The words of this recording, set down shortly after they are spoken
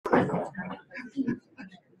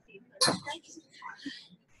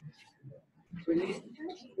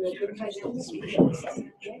Okay,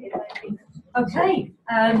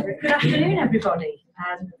 good afternoon everybody.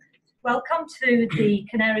 Welcome to the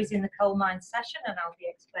Canaries in the Coal Mine session, and I'll be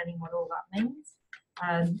explaining what all that means.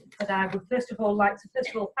 But I would first of all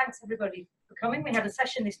thanks everybody for coming. We had a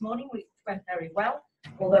session this morning which went very well,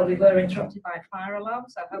 although we were interrupted by a fire alarm,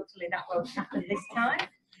 so hopefully that won't happen this time.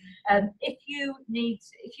 If you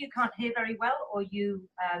can't hear very well, or you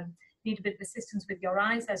need a bit of assistance with your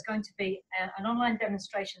eyes, there's going to be an online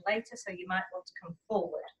demonstration later, so you might want to come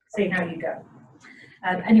forward, see how you go.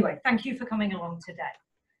 Anyway, thank you for coming along today.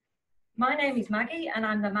 My name is Maggie, and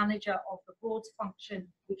I'm the manager of the board's function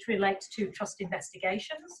which relates to trust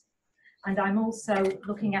investigations, and I'm also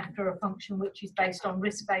looking after a function which is based on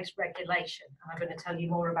risk-based regulation, and I'm going to tell you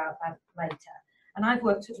more about that later. And I've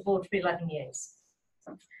worked at the board for 11 years.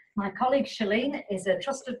 My colleague Shalene is a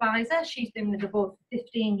trust advisor. She's been with the board for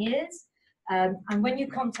 15 years. And when you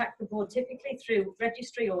contact the board, typically through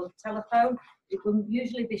registry or telephone, it will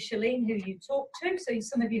usually be Shalene who you talk to. So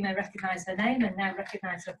some of you may recognise her name and now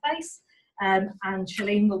recognise her face. And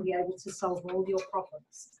Shalene will be able to solve all your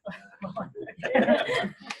problems.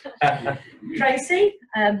 Tracy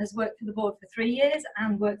has worked for the board for 3 years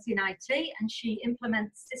and works in IT, and she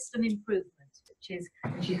implements system improvement. She's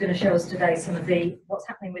going to show us today some of what's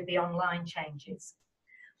happening with the online changes.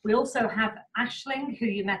 We also have Aisling, who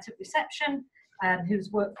you met at reception, who's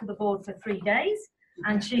worked for the board for 3 days,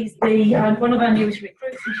 and she's one of our newest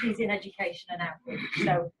recruits, and she's in education and outreach.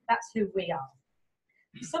 So that's who we are.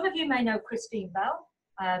 Some of you may know Christine Bell,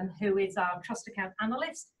 who is our trust account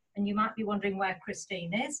analyst, and you might be wondering where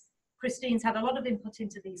Christine is. Christine's had a lot of input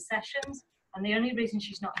into these sessions, and the only reason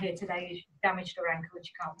she's not here today is she damaged her ankle and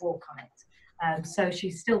she can't walk on it. So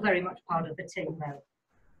she's still very much part of the team though.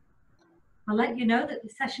 I'll let you know that the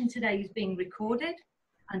session today is being recorded,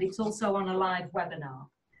 and it's also on a live webinar.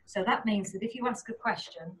 So that means that if you ask a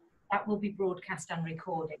question, that will be broadcast and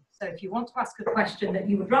recorded. So if you want to ask a question that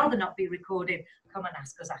you would rather not be recorded, come and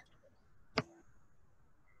ask us afterwards.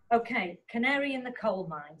 Okay, canary in the coal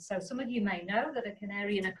mine. So some of you may know that a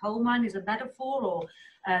canary in a coal mine is a metaphor, or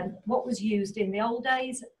what was used in the old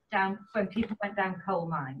days when people went down coal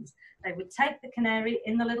mines. They would take the canary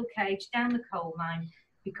in the little cage down the coal mine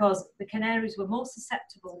because the canaries were more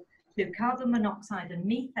susceptible to carbon monoxide and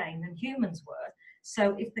methane than humans were.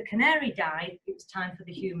 So if the canary died, it was time for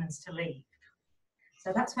the humans to leave.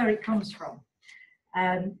 So that's where it comes from.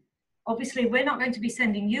 Obviously, we're not going to be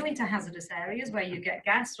sending you into hazardous areas where you get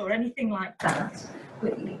gassed or anything like that,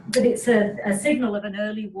 but it's a signal of an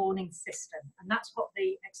early warning system, and that's what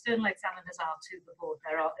the external examiners are to the board.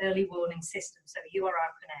 There are early warning systems, so you are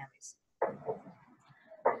our canaries.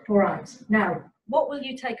 All right, now, what will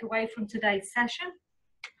you take away from today's session?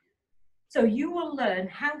 So you will learn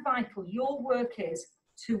how vital your work is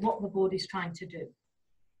to what the board is trying to do.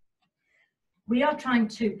 We are trying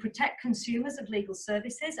to protect consumers of legal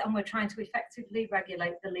services, and we're trying to effectively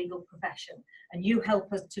regulate the legal profession, and you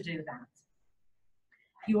help us to do that.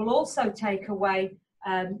 You will also take away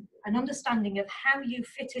an understanding of how you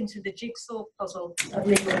fit into the jigsaw puzzle of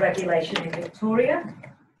legal regulation in Victoria.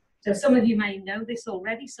 So some of you may know this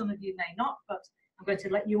already, some of you may not, but I'm going to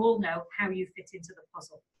let you all know how you fit into the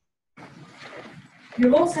puzzle.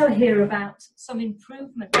 You'll also hear about some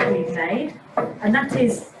improvement that we've made, and that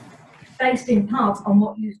is based in part on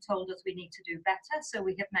what you've told us we need to do better, so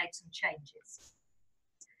we have made some changes.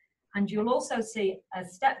 And you'll also see a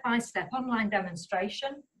step-by-step online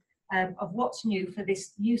demonstration of what's new for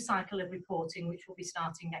this new cycle of reporting, which will be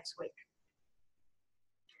starting next week.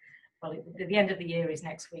 Well, the end of the year is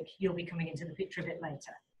next week. You'll be coming into the picture a bit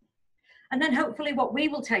later. And then hopefully what we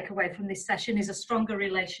will take away from this session is a stronger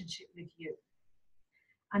relationship with you.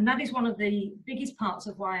 And that is one of the biggest parts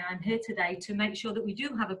of why I'm here today, to make sure that we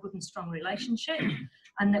do have a good and strong relationship,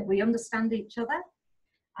 and that we understand each other,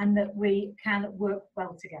 and that we can work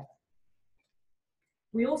well together.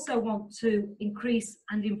 We also want to increase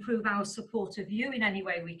and improve our support of you in any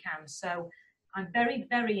way we can. So I'm very,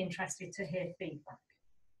 very interested to hear feedback.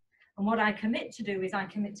 And what I commit to do is I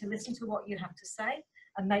commit to listen to what you have to say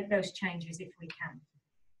and make those changes if we can.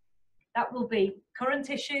 That will be current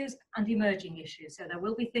issues and emerging issues. So there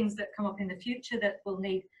will be things that come up in the future that will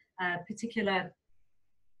need particular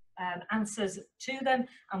answers to them,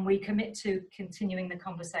 and we commit to continuing the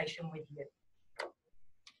conversation with you.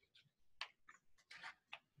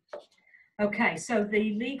 Okay, so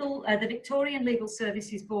the Victorian Legal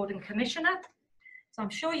Services Board and Commissioner. So I'm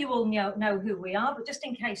sure you all know who we are, but just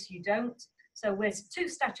in case you don't, so we're two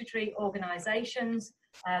statutory organisations,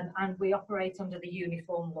 and we operate under the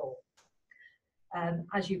uniform law.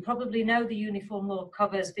 As you probably know, the Uniform Law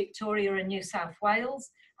covers Victoria and New South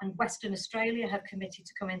Wales, and Western Australia have committed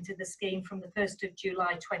to come into the scheme from the 1st of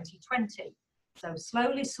July 2020. So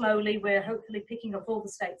slowly, we're hopefully picking up all the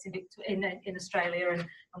states in Australia, and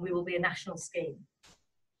we will be a national scheme.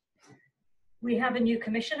 We have a new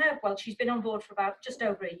commissioner. Well, she's been on board for about just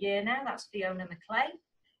over a year now. That's Fiona McClay,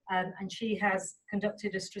 and she has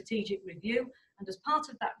conducted a strategic review. And as part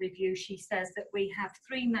of that review, she says that we have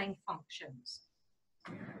three main functions.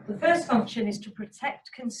 The first function is to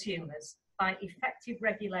protect consumers by effective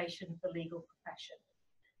regulation of the legal profession.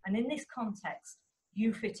 And in this context,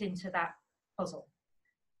 you fit into that puzzle.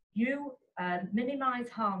 You minimise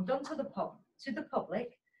harm done to the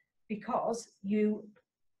public because you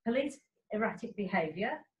police erratic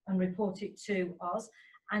behaviour and report it to us,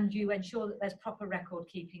 and you ensure that there's proper record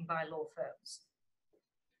keeping by law firms.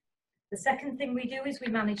 The second thing we do is we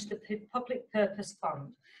manage the public purpose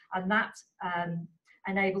fund, and that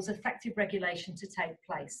enables effective regulation to take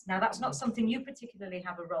place. Now, that's not something you particularly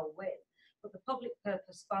have a role with, but the public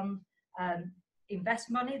purpose fund invests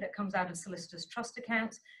money that comes out of solicitors' trust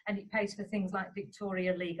accounts, and it pays for things like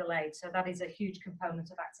Victoria legal aid. So that is a huge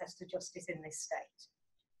component of access to justice in this state.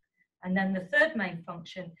 And then the third main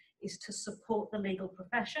function is to support the legal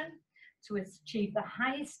profession to achieve the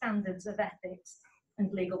highest standards of ethics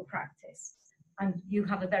and legal practice. And you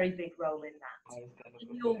have a very big role in that.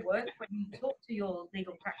 In your work, when you talk to your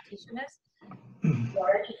legal practitioners, you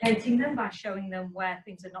are educating them by showing them where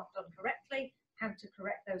things are not done correctly, how to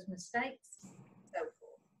correct those mistakes, and so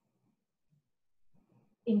forth.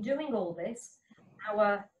 In doing all this,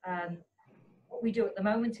 what we do at the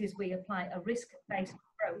moment is we apply a risk-based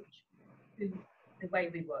approach to the way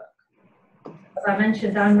we work. As I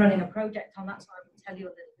mentioned, I'm running a project on that, so I will tell you a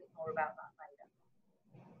little bit more about that later.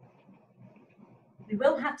 We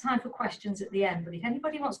will have time for questions at the end, but if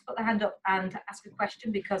anybody wants to put their hand up and ask a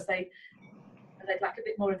question because they'd like a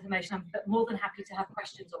bit more information, I'm more than happy to have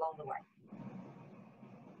questions along the way.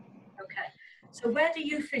 Okay, so where do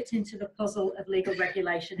you fit into the puzzle of legal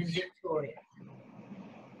regulation in Victoria?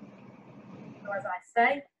 So as I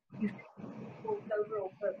say, you fit into the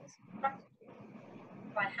overall purpose of strategy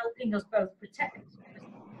by helping us both protect consumers.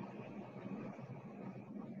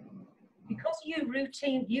 Because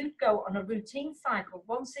you go on a routine cycle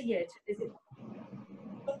once a year to visit,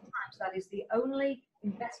 sometimes that is the only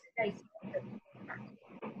investigation that we practice.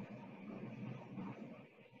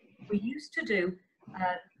 We used to do,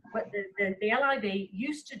 the LIB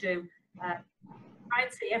used to do, try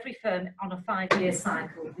and see every firm on a 5-year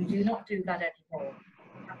cycle. We do not do that anymore.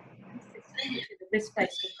 Consistent with the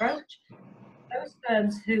risk-based approach, those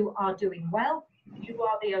firms who are doing well, you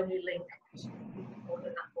are the only link more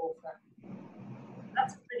than that law firm.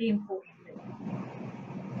 That's a pretty important thing.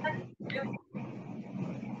 The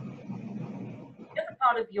other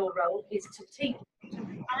part of your role is to teach, to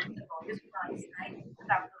remind the lawyers,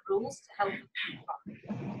 about the rules to help them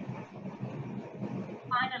comply.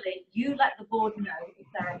 Finally, you let the board know if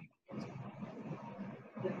there are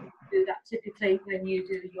you do that typically when you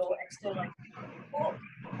do your external report.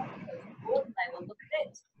 And they will look at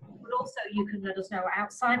it, but also you can let us know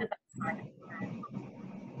outside of that side of the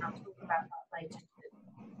I'll talk about that later too.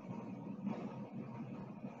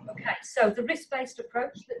 Okay, so the risk-based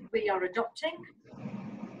approach that we are adopting,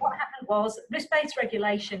 what happened was risk-based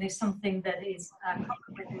regulation is something that is common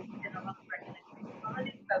within a lot of regulatory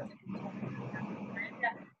bodies, both in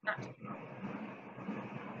Australia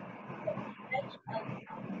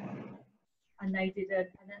and they did an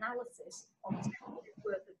analysis on 10 years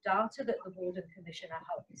worth of data that the board and commissioner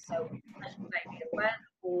holds. So as you may be aware,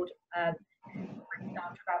 the board collects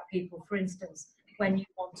data about people, for instance, when you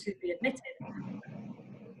want to be admitted,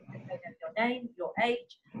 they know your name, your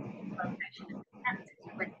age, location of content,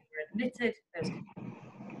 when you were admitted, those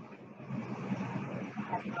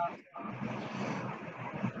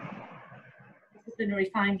disciplinary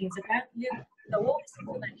findings about you. So all this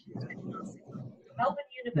information is written on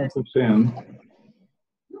Melbourne University.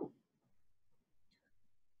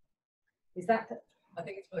 Is that? I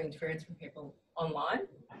think it's for interference from people online.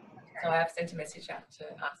 Okay. So I have sent a message out to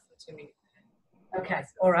ask them to mute. Okay,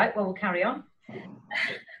 all right, well, we'll carry on.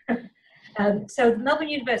 So Melbourne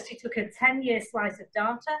University took a 10-year slice of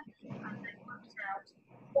data and they worked out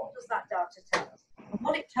what does that data tell us. And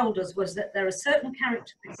what it told us was that there are certain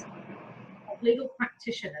characteristics of legal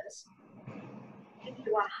practitioners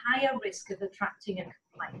who are higher risk of attracting a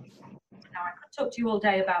complaint. Now, I could talk to you all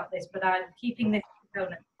day about this, but I'm keeping this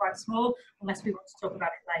component quite small unless we want to talk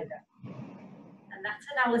about it later. And that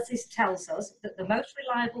analysis tells us that the most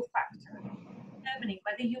reliable factor in determining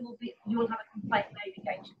whether you will have a complaint made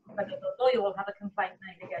against you, whether the lawyer will have a complaint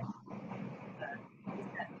made against you,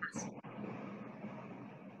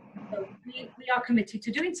 are committed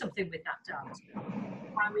to doing something with that data.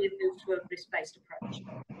 Why we have moved to a risk-based approach.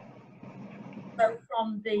 So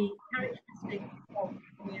from the characteristics of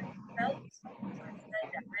lawyers themselves, as I say,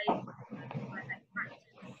 their age, where they practice,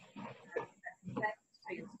 their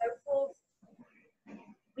complexity and so forth,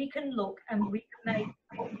 we can look and we can make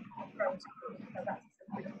what we call prone score. So that's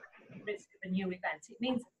the risk of a new event. It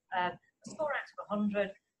means a score out of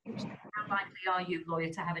 100, which is how likely are you, lawyer,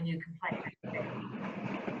 to have a new complaint?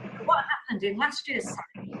 So what happened in last year's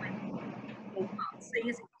study, when or part C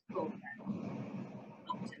as it was called then,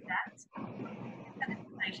 looked at that, put that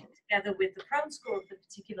information together with the prone score of the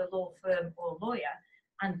particular law firm or lawyer,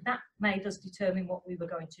 and that made us determine what we were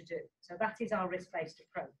going to do. So that is our risk-based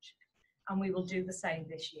approach, and we will do the same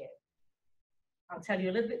this year. I'll tell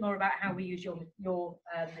you a little bit more about how we use your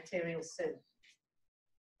materials soon.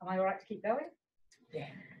 Am I all right to keep going? Yeah.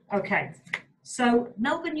 Okay. So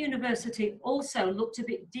Melbourne University also looked a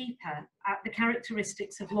bit deeper at the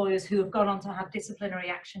characteristics of lawyers who have gone on to have disciplinary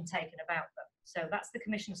action taken about them. So that's the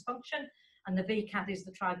Commission's function, and the VCAT is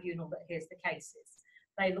the tribunal that hears the cases.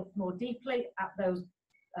 They looked more deeply at those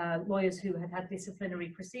lawyers who had had disciplinary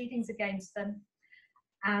proceedings against them,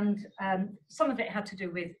 and some of it had to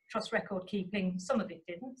do with trust record keeping, some of it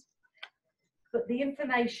didn't. But the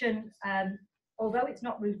information, although it's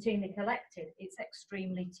not routinely collected, it's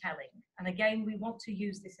extremely telling. And again, we want to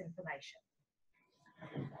use this information.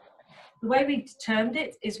 The way we've termed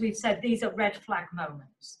it is we've said these are red flag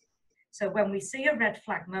moments. So when we see a red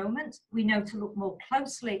flag moment, we know to look more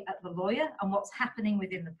closely at the lawyer and what's happening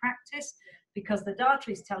within the practice, because the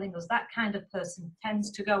data is telling us that kind of person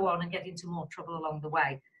tends to go on and get into more trouble along the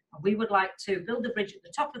way. And we would like to build a bridge at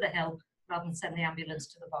the top of the hill rather than send the ambulance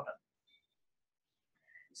to the bottom.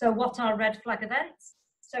 So what are red flag events?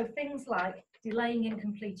 So things like delaying in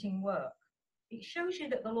completing work. It shows you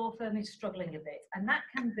that the law firm is struggling a bit, and that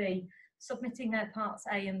can be submitting their parts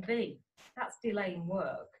A and B. That's delaying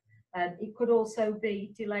work. It could also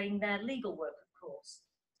be delaying their legal work, of course.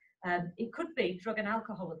 It could be drug and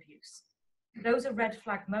alcohol abuse. Those are red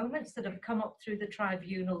flag moments that have come up through the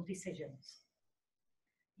tribunal decisions.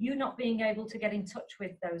 You not being able to get in touch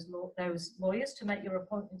with those lawyers to make your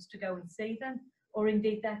appointments to go and see them, or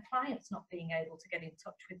indeed their clients not being able to get in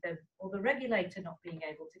touch with them, or the regulator not being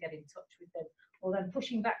able to get in touch with them, or then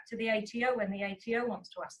pushing back to the ATO when the ATO wants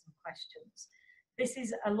to ask them questions. This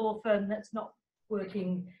is a law firm that's not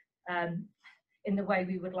working in the way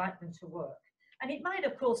we would like them to work. And it might,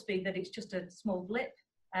 of course, be that it's just a small blip,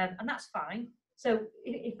 and that's fine. So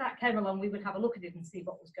if that came along, we would have a look at it and see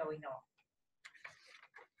what was going on.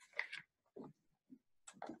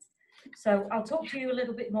 So I'll talk to you a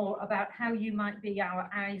little bit more about how you might be our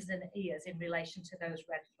eyes and ears in relation to those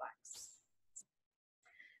red flags.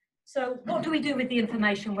 So what do we do with the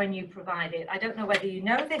information when you provide it? I don't know whether you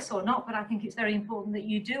know this or not, but I think it's very important that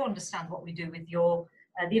you do understand what we do with your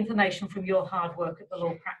the information from your hard work at the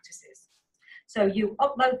law practices. So you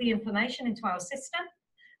upload the information into our system,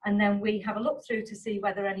 and then we have a look through to see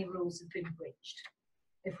whether any rules have been breached.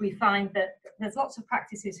 If we find that there's lots of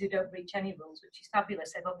practices who don't breach any rules, which is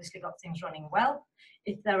fabulous, they've obviously got things running well.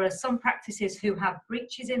 If there are some practices who have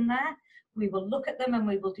breaches in there, we will look at them and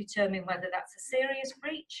we will determine whether that's a serious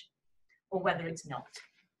breach or whether it's not.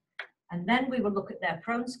 And then we will look at their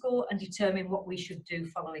prone score and determine what we should do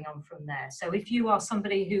following on from there. So if you are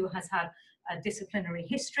somebody who has had a disciplinary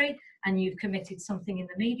history and you've committed something in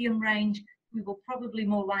the medium range, we will probably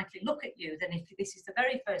more likely look at you than if this is the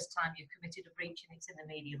very first time you've committed a breach and it's in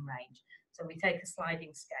the medium range. So we take a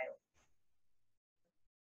sliding scale.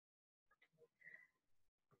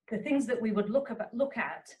 The things that we would look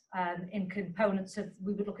at in components of,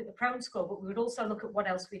 we would look at the prone score, but we would also look at what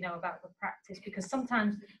else we know about the practice, because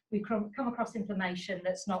sometimes we come across information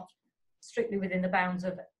that's not strictly within the bounds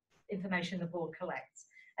of information the board collects.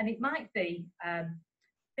 And it might be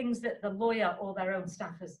things that the lawyer or their own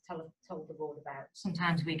staff has told the board about.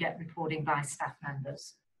 Sometimes we get reporting by staff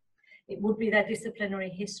members. It would be their disciplinary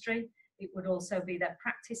history. It would also be their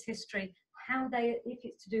practice history, how they, if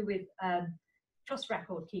it's to do with trust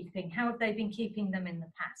record keeping, how have they been keeping them in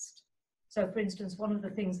the past? So for instance, one of the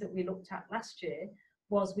things that we looked at last year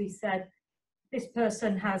was we said, this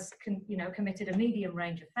person has committed a medium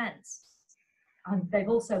range offence, and they've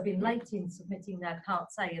also been late in submitting their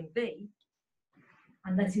parts A and B,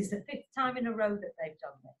 and this is the 5th time in a row that they've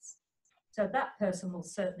done this. So that person will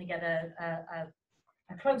certainly get a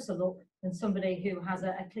closer look than somebody who has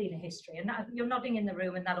a cleaner history. And that, you're nodding in the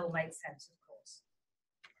room, and that all makes sense, of course.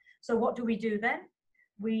 So what do we do then?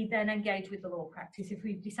 We then engage with the law practice. If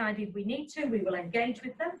we've decided we need to, we will engage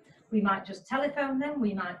with them. We might just telephone them.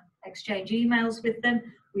 We might exchange emails with them.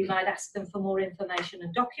 We might ask them for more information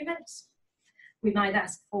and documents. We might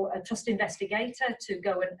ask for a trust investigator to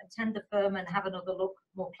go and attend the firm and have another look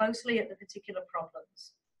more closely at the particular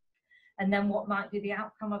problems. And then what might be the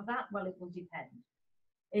outcome of that? Well, it will depend.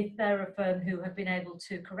 If they're a firm who have been able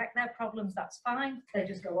to correct their problems, that's fine. They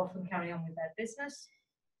just go off and carry on with their business.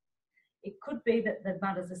 It could be that the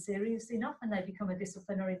matters are serious enough and they become a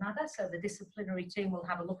disciplinary matter, so the disciplinary team will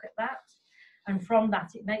have a look at that. And from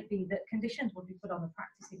that, it may be that conditions will be put on the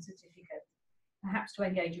practicing certificate, perhaps to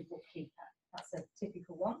engage a bookkeeper. That's a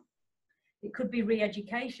typical one. It could be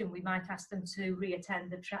re-education. We might ask them to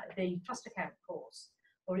re-attend the trust account course,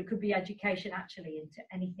 or it could be education actually into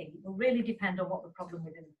anything. It will really depend on what the problem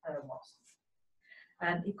within the firm was.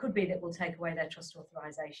 It could be that we'll take away their trust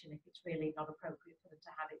authorisation if it's really not appropriate for them to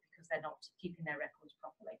have it because they're not keeping their records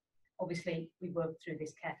properly. Obviously, we work through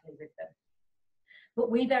this carefully with them. But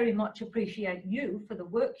we very much appreciate you for the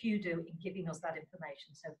work you do in giving us that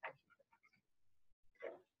information, so thank you.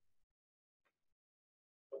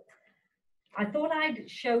 I thought I'd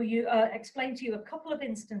show you, explain to you a couple of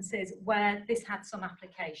instances where this had some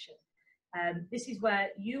application. This is where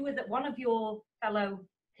you were one of your fellow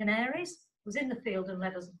Canaries was in the field and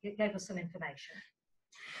gave us some information.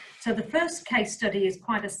 So the first case study is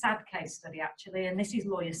quite a sad case study actually, and this is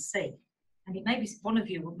lawyer C. And it may be one of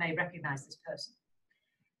you may recognise this person.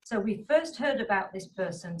 So we first heard about this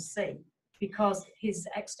person C because his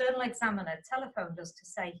external examiner telephoned us to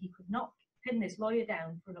say he could not pin this lawyer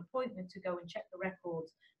down for an appointment to go and check the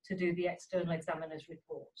records to do the external examiner's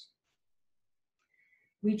report.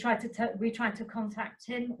 We tried to contact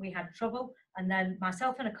him, we had trouble, and then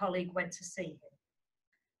myself and a colleague went to see him.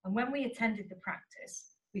 And when we attended the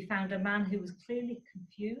practice, we found a man who was clearly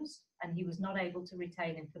confused and he was not able to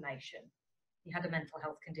retain information. He had a mental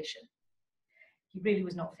health condition. He really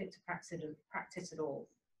was not fit to practice at all.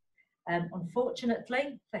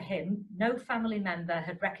 Unfortunately for him, no family member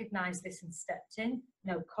had recognised this and stepped in.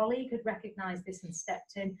 No colleague had recognised this and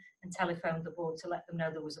stepped in and telephoned the board to let them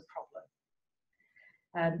know there was a problem.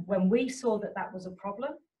 When we saw that that was a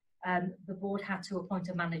problem, the board had to appoint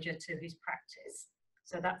a manager to his practice.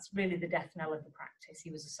 So that's really the death knell of the practice. He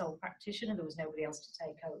was a sole practitioner, there was nobody else to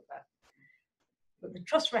take over. But the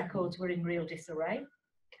trust records were in real disarray,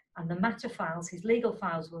 and the matter files, his legal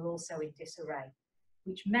files, were also in disarray,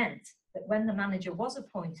 which meant that when the manager was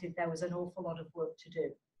appointed, there was an awful lot of work to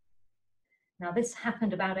do. Now, this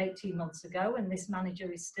happened about 18 months ago, and this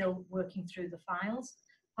manager is still working through the files,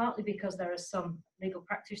 partly because there are some legal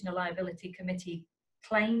practitioner liability committee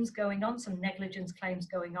claims going on, some negligence claims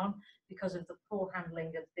going on because of the poor handling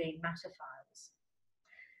of the matter files.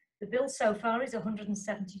 The bill so far is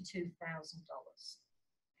 $172,000.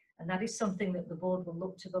 And that is something that the board will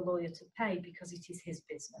look to the lawyer to pay because it is his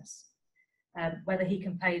business. Whether he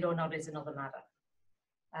can pay it or not is another matter.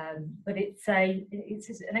 But it's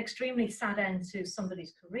an extremely sad end to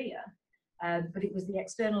somebody's career. But it was the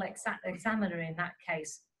external examiner in that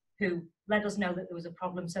case who let us know that there was a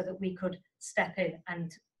problem so that we could step in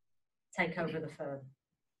and take over the firm.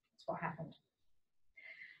 That's what happened.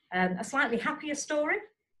 A slightly happier story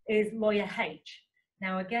is lawyer H.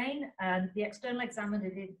 Now again, the external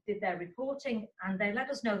examiner did their reporting and they let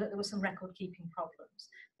us know that there were some record keeping problems.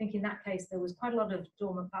 I think in that case there was quite a lot of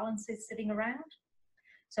dormant balances sitting around.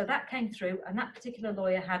 So that came through, and that particular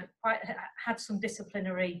lawyer had some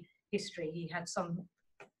disciplinary history. He had some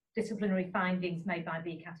disciplinary findings made by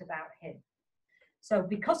VCAT about him. So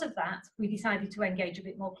because of that, we decided to engage a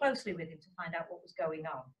bit more closely with him to find out what was going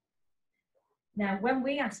on. Now, when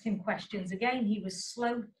we asked him questions, again, he was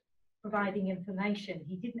slow providing information.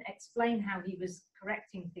 He didn't explain how he was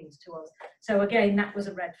correcting things to us. So again, that was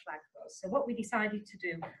a red flag for us. So what we decided to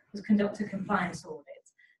do was conduct a compliance audit.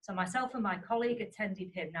 So myself and my colleague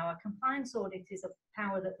attended him. Now, a compliance audit is a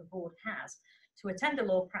power that the board has to attend a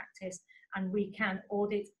law practice, and we can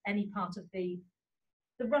audit any part of the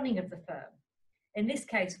running of the firm. In this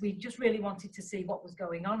case, we just really wanted to see what was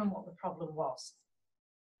going on and what the problem was.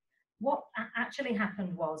 What actually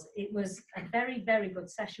happened was, it was a very, very good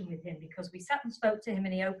session with him because we sat and spoke to him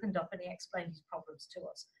and he opened up and he explained his problems to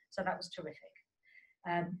us. So that was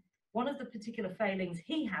terrific. One of the particular failings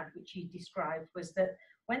he had, which he described, was that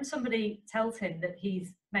when somebody tells him that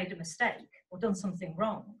he's made a mistake or done something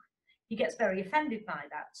wrong, he gets very offended by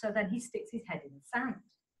that. So then he sticks his head in the sand,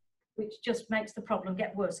 which just makes the problem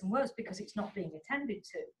get worse and worse because it's not being attended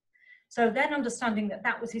to. So then, understanding that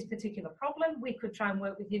that was his particular problem, we could try and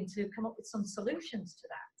work with him to come up with some solutions to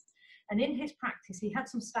that. And in his practice, he had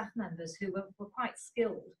some staff members who were quite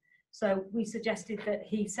skilled. So we suggested that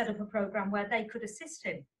he set up a program where they could assist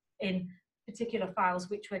him in particular files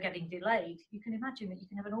which were getting delayed. You can imagine that you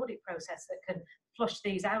can have an audit process that can flush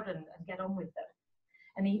these out and get on with them.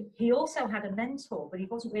 And he also had a mentor, but he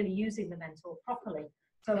wasn't really using the mentor properly.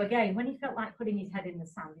 So again, when he felt like putting his head in the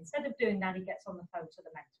sand, instead of doing that, he gets on the phone to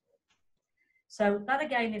the mentor. So that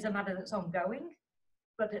again is a matter that's ongoing,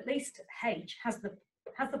 but at least H has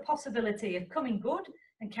the possibility of coming good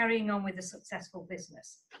and carrying on with a successful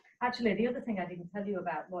business. Actually, the other thing I didn't tell you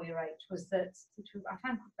about Lawyer H was that, which I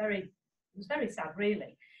found it was very sad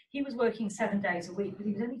really. He was working 7 days a week, but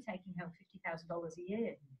he was only taking home $50,000 a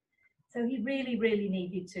year. So he really, really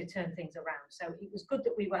needed to turn things around. So it was good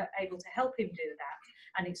that we were able to help him do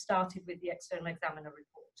that. And it started with the external examiner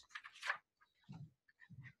report.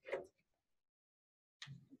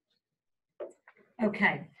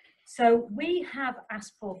 Okay, so we have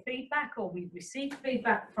asked for feedback, or we've received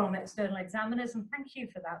feedback from external examiners, and thank you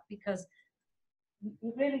for that, because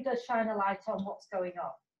it really does shine a light on what's going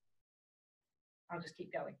on. I'll just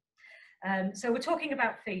keep going. So we're talking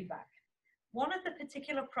about feedback. One of the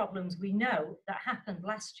particular problems we know that happened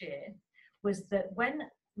last year was that when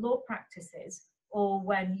law practices, or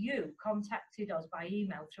when you contacted us by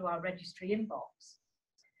email through our registry inbox,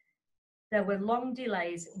 there were long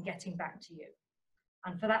delays in getting back to you.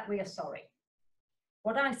 And for that, we are sorry.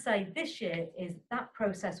 What I say this year is that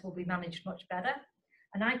process will be managed much better,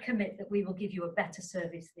 and I commit that we will give you a better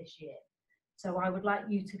service this year. So I would like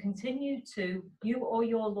you to continue to, you or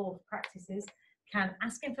your law practices can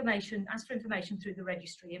ask for information through the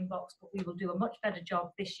registry inbox, but we will do a much better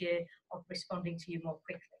job this year of responding to you more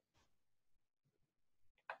quickly.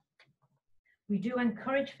 We do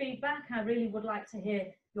encourage feedback. I really would like to hear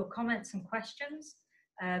your comments and questions.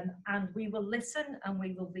 And we will listen and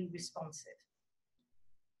we will be responsive.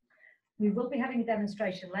 We will be having a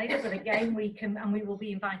demonstration later, but again, we will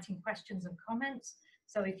be inviting questions and comments.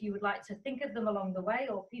 So if you would like to think of them along the way,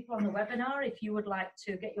 or people on the webinar, if you would like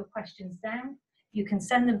to get your questions down, you can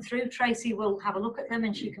send them through. Tracy will have a look at them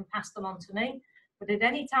and she can pass them on to me. But at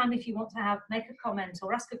any time, if you want to make a comment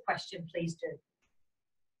or ask a question, please do.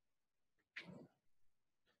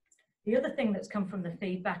 The other thing that's come from the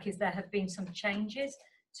feedback is there have been some changes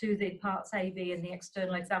to the Parts A, B and the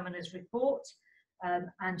external examiner's report.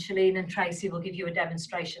 And Shalene and Tracy will give you a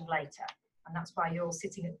demonstration later. And that's why you're all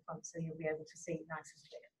sitting at the front, so you'll be able to see it nice and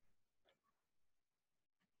clear.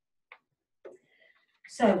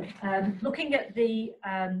 So looking at the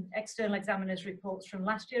external examiner's reports from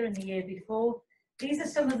last year and the year before, these are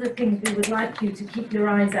some of the things we would like you to keep your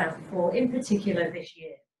eyes out for, in particular this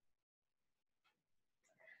year.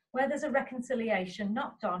 Where there's a reconciliation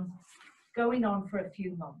not done, going on for a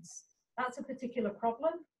few months. That's a particular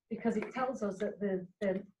problem because it tells us that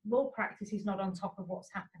the law practice is not on top of what's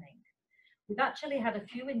happening. We've actually had a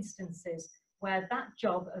few instances where that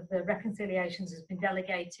job of the reconciliations has been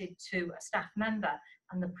delegated to a staff member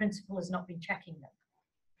and the principal has not been checking them.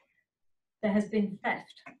 There has been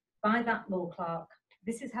theft by that law clerk.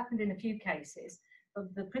 This has happened in a few cases,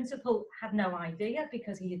 but the principal had no idea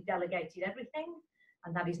because he had delegated everything,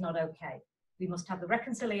 and that is not okay. We must have the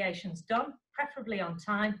reconciliations done, preferably on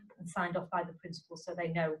time, and signed off by the principal so they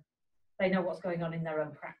know what's going on in their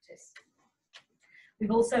own practice.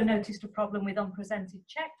 We've also noticed a problem with unpresented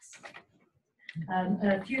checks.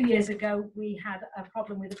 A few years ago, we had a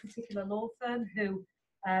problem with a particular law firm who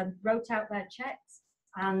wrote out their checks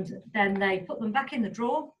and then they put them back in the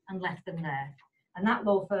drawer and left them there. And that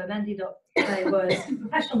law firm ended up, there was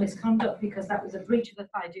professional misconduct because that was a breach of a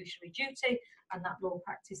fiduciary duty and that law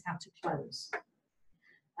practice had to close.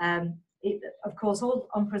 Of course, all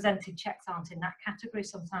unpresented checks aren't in that category.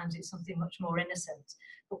 Sometimes it's something much more innocent.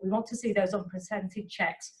 But we want to see those unpresented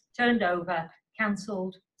checks turned over,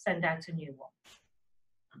 cancelled, send out a new one.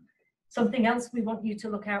 Something else we want you to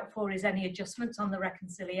look out for is any adjustments on the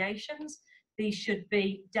reconciliations. These should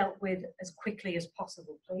be dealt with as quickly as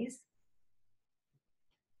possible, please.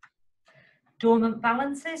 Dormant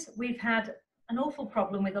balances. We've had an awful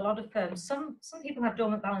problem with a lot of firms. Some people have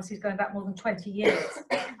dormant balances going back more than 20 years.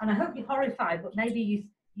 And I hope you're horrified, but maybe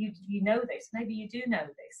you know this. Maybe you do know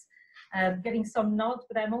this. Getting some nods,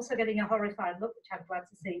 but I'm also getting a horrified look, which I'm glad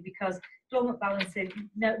to see, because dormant balances,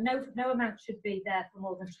 no amount should be there for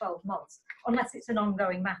more than 12 months, unless it's an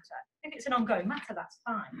ongoing matter. If it's an ongoing matter, that's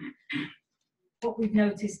fine. What we've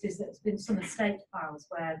noticed is that there's been some estate files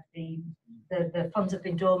where the funds have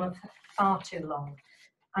been dormant for far too long.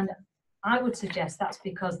 And I would suggest that's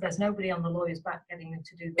because there's nobody on the lawyer's back getting them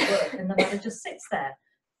to do the work, and the matter just sits there.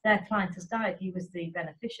 Their client has died. He was the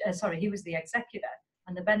he was the executor,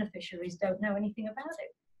 and the beneficiaries don't know anything about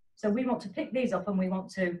it. So we want to pick these up and we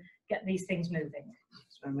want to get these things moving.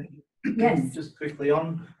 So yes. Just quickly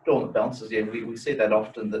on dormant balances, yeah, we see that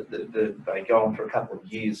often that they go on for a couple of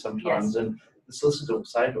years sometimes, yes. And the solicitor will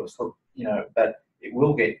say to us, look, but it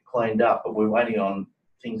will get cleaned up, but we're waiting on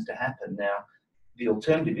things to happen. Now, the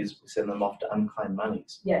alternative is we send them off to unclaimed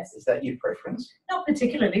monies. Yes. Is that your preference? Not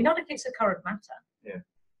particularly, not if it's a current matter. Yeah.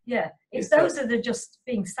 Yeah, it's Yeah, those that are just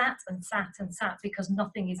being sat and sat and sat because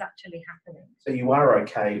nothing is actually happening. So you are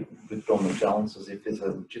okay with dormant balances if there's a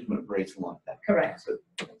legitimate reason like that? Correct. So,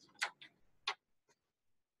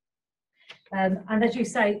 and as you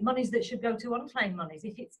say, monies that should go to unclaimed monies.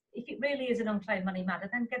 If it really is an unclaimed money matter,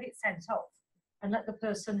 then get it sent off and let the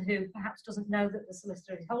person who perhaps doesn't know that the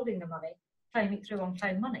solicitor is holding the money claim it through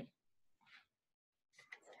unclaimed money.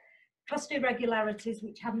 Trust irregularities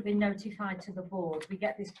which haven't been notified to the board. We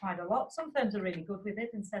get this quite a lot. Some firms are really good with it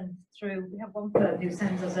and send through. We have one firm who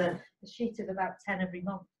sends us a sheet of about 10 every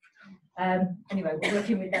month. Anyway, we're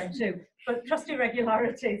working with them too. But trust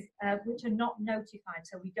irregularities which are not notified,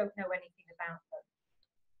 so we don't know anything about them.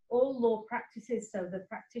 All law practices, so the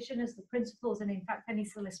practitioners, the principals, and in fact any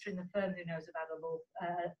solicitor in the firm who knows about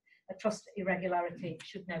a trust irregularity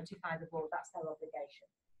should notify the board. That's their obligation.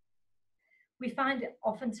 We find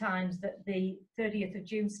oftentimes that the 30th of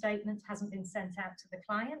June statement hasn't been sent out to the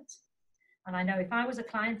client. And I know if I was a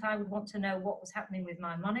client, I would want to know what was happening with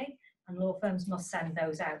my money, and law firms must send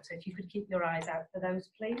those out. So if you could keep your eyes out for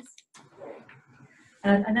those, please.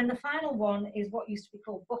 And then the final one is what used to be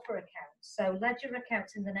called buffer accounts. So ledger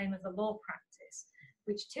accounts in the name of the law practice,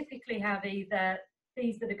 which typically have either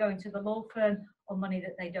fees that are going to the law firm or money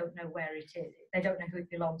that they don't know where it is. They don't know who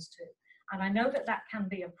it belongs to. And I know that that can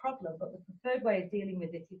be a problem, but the preferred way of dealing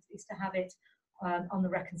with it is to have it on the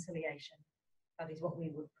reconciliation. That is what we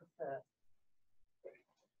would prefer.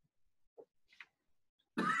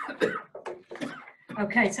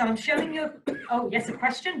 Okay, so I'm showing you, oh yes, a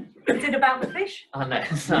question. Is it about the fish? Oh no,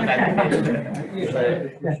 it's not about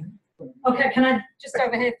Okay. Okay, can I just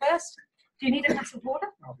over here first? Do you need a glass of water?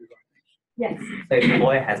 I'll be right. Yes. So if the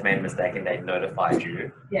lawyer has made a mistake and they've notified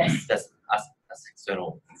you, Yes. just us as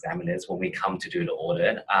external examiners, when we come to do the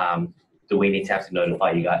audit, do we need to have to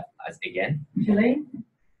notify you guys again? Julie?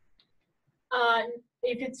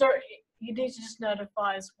 If it's already, you need to just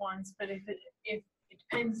notify us once, but if it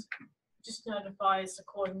depends, just notify us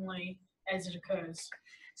accordingly as it occurs.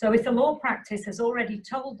 So if the law practice has already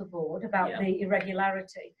told the board about Yeah. the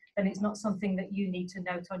irregularity, then it's not something that you need to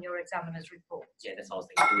note on your examiner's report. Yeah, that's what I was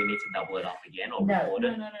thinking. Do we need to double it up again or No. record No,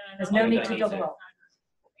 it? no, no, no. There's no. no you need don't to need double to. up.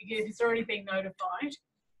 If it's already been notified,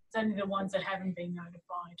 it's only the ones that haven't been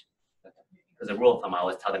notified. Because the rule of thumb, I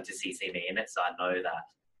always tell them to CC me in it, so I know that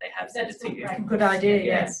they have sent it That's to you. correct. Good idea, Yeah.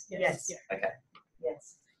 yes, yes, Yeah. Okay.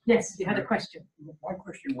 yes. Yes, you had a question. My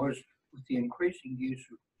question was, with the increasing use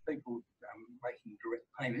of people making direct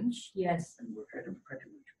payments, Yes. and we've had a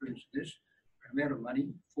practical experience of this, the amount of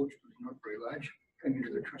money, fortunately not very large, came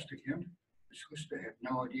into the trust account. The solicitor had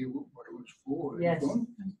no idea what it was for. And Yes. gone,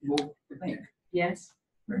 nor the bank. Yes.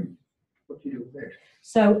 What do you do with that?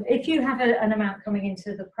 So if you have an amount coming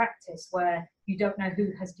into the practice where you don't know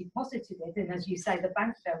who has deposited it, and as you say, the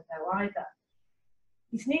bank don't know either,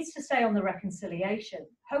 it needs to stay on the reconciliation.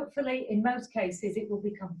 Hopefully, in most cases, it will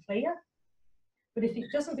become clear. But if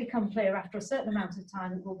it doesn't become clear after a certain amount of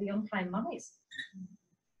time, it will be unclaimed monies.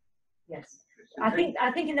 Yes. I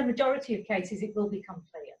think in the majority of cases, it will become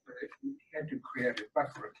clear. But if he had to create a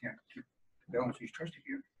buffer account to balance his trust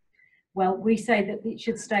account. Well, we say that it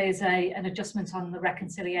should stay as an adjustment on the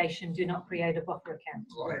reconciliation. Do not create a buffer account.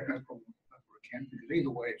 Well, I have no problem with the buffer account because either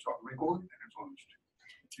way it's on record and it's honest.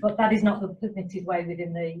 But that is not the permitted way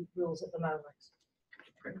within the rules at the moment.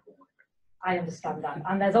 I understand that.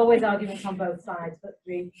 And there's always arguments on both sides, but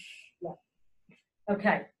yeah.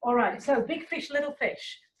 Okay, all right. So big fish, little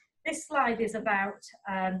fish. This slide is about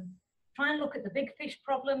try and look at the big fish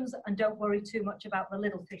problems and don't worry too much about the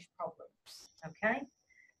little fish problems. Okay.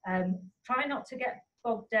 Try not to get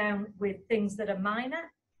bogged down with things that are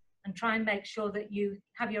minor and try and make sure that you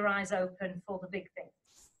have your eyes open for the big things.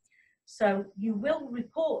 So you will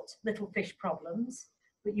report little fish problems,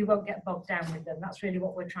 but you won't get bogged down with them. That's really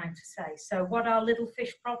what we're trying to say. So what are little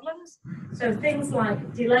fish problems? So things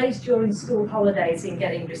like delays during school holidays in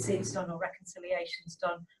getting receipts done or reconciliations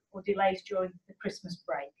done, or delays during the Christmas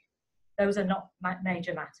break. Those are not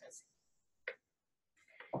major matters.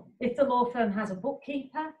 If the law firm has a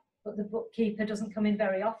bookkeeper, but the bookkeeper doesn't come in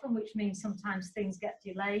very often, which means sometimes things get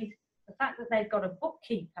delayed, the fact that they've got a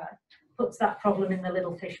bookkeeper puts that problem in the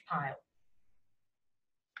little fish pile.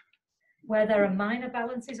 Where there are minor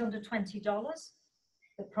balances under $20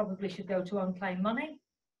 that probably should go to unclaimed money,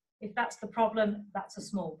 if that's the problem, that's a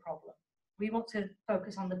small problem. We want to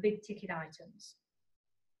focus on the big ticket items.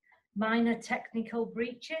 Minor technical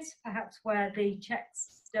breaches, perhaps where the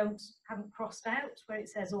checks haven't crossed out, where it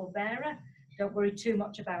says all bearer. Don't worry too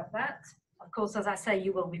much about that. Of course, as I say,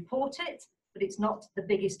 you will report it, but it's not the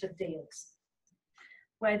biggest of deals.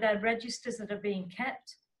 Where there are registers that are being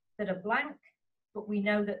kept that are blank, but we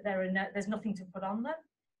know that there's nothing to put on them.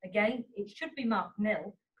 Again, it should be marked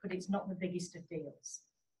nil, but it's not the biggest of deals.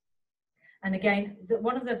 And again,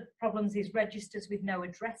 one of the problems is registers with no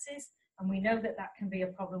addresses, and we know that that can be a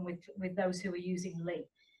problem with those who are using Lee.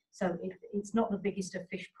 So it's not the biggest of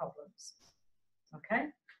fish problems. Okay?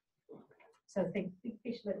 So think big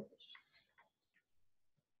fish, little fish.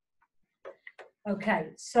 Okay,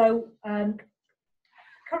 so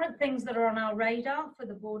current things that are on our radar for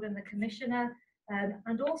the board and the commissioner,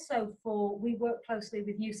 and also we work closely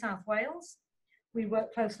with New South Wales, we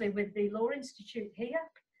work closely with the Law Institute here,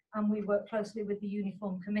 and we work closely with the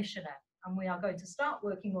Uniform Commissioner, and we are going to start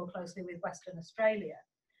working more closely with Western Australia.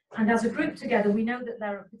 And as a group together, we know that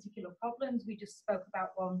there are particular problems. We just spoke about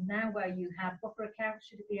one now where you have buffer accounts.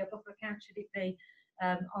 Should it be a buffer account? Should it be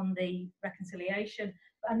on the reconciliation?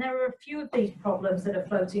 And there are a few of these problems that are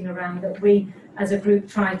floating around that we as a group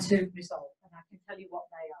try to resolve, and I can tell you what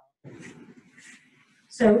they are.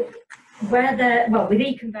 So with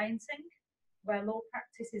e-conveyancing, where law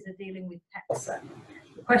practices are dealing with PEXA,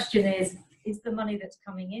 the question is the money that's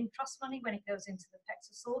coming in trust money when it goes into the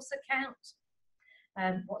PEXA source account?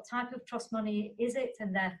 What type of trust money is it,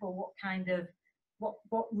 and therefore what kind of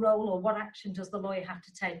what role or what action does the lawyer have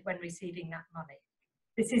to take when receiving that money?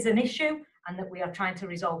 This is an issue, and that we are trying to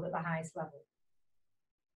resolve at the highest level.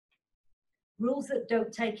 Rules that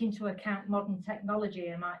don't take into account modern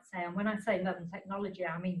technology, I might say, and when I say modern technology,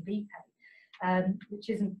 I mean VPay, which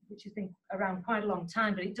has been around quite a long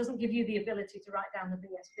time, but it doesn't give you the ability to write down the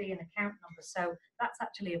BSB and account number. So that's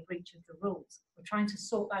actually a breach of the rules. We're trying to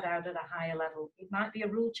sort that out at a higher level. It might be a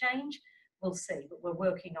rule change, we'll see, but we're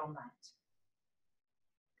working on that.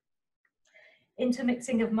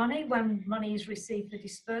 Intermixing of money when money is received for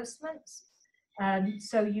disbursements.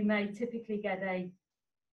 So you may typically get a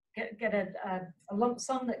lump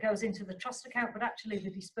sum that goes into the trust account, but actually the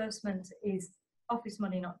disbursement is office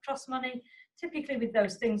money, not trust money. Typically with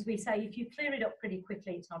those things, we say if you clear it up pretty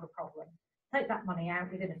quickly, it's not a problem. Take that money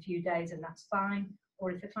out within a few days and that's fine. Or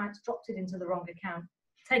if the client's dropped it into the wrong account,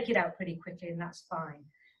 take it out pretty quickly and that's fine.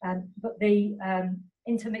 But the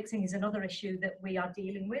intermixing is another issue that we are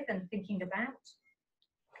dealing with and thinking about.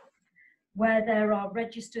 Where there are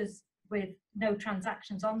registers with no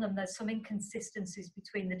transactions on them, there's some inconsistencies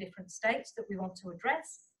between the different states that we want to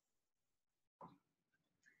address.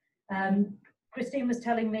 Christine was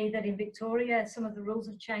telling me that in Victoria, some of the rules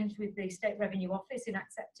have changed with the State Revenue Office in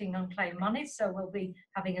accepting unclaimed money. So we'll be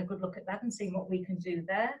having a good look at that and seeing what we can do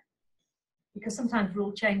there. Because sometimes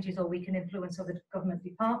rule changes or we can influence other government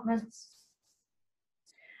departments.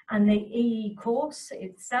 And the EE course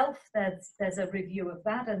itself, there's a review of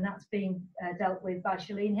that, and that's being dealt with by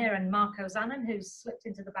Shalene here and Marco Zanen, who's slipped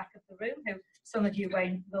into the back of the room, who some of you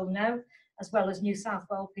will know, as well as New South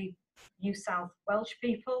Welsh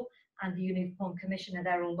people and the Uniform Commissioner.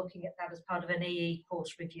 They're all looking at that as part of an EE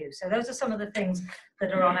course review. So those are some of the things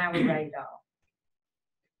that are on our radar.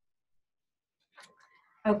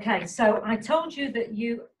 Okay, so I told you that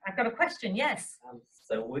I've got a question, yes.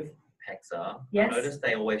 So with PEXA, yes. I noticed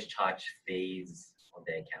they always charge fees on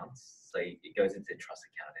their accounts. So it goes into the trust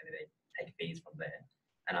account and they take fees from there.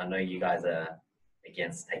 And I know you guys are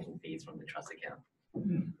against taking fees from the trust account.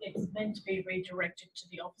 It's meant to be redirected to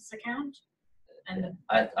the office account. And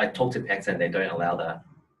I talked to PEXA and they don't allow that.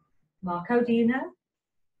 Marco, do you know?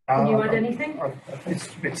 Can you add anything?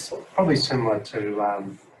 It's probably similar to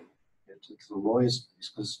the lawyers,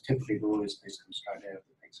 because typically the lawyers fees come straight out of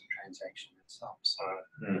the PEXA transaction itself. So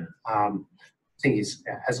the thing is,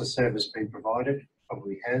 has a service been provided?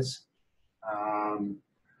 Probably has.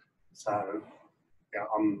 So yeah,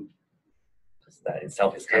 That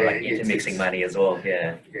itself is kind of like intermixing money as well.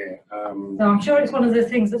 Yeah. Yeah. So I'm sure it's one of the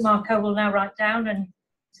things that Marco will now write down and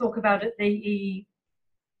talk about at the EE,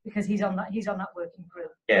 because he's on that working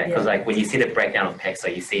group. Yeah, because like when you see the breakdown of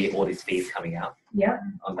PEXA, you see all these fees coming out. Yeah.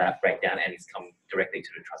 On that breakdown, and it's come directly to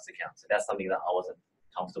the trust account. So that's something that I wasn't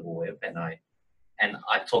comfortable with, and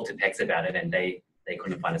I talked to PEXA about it, and they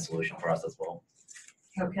couldn't find a solution for us as well.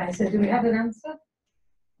 Okay, so do we have an answer,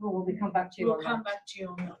 or will we come back to you? We'll come back to you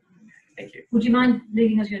on that. Thank you. Would you mind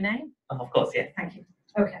leaving us your name? Of course, yeah. Thank you.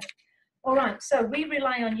 Okay. All right. So we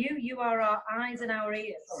rely on you. You are our eyes and our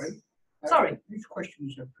ears. Sorry. These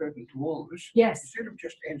questions are pertinent to all of us. Yes. Instead of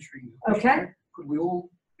just answering the question, Okay. could we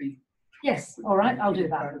all be? Yes. All right. I'll do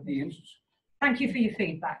that. Part of the answers. Thank you for your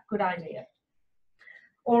feedback. Good idea.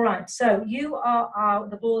 All right. So you are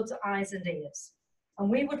the board's eyes and ears, and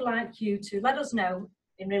we would like you to let us know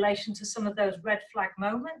in relation to some of those red flag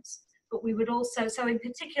moments but we would also, so in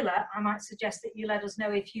particular, I might suggest that you let us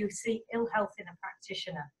know if you see ill health in a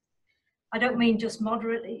practitioner. I don't mean just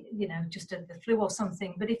moderately, you know, just the flu or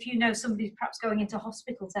something, but if you know somebody's perhaps going into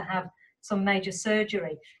hospital to have some major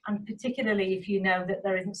surgery, and particularly if you know that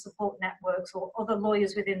there isn't support networks or other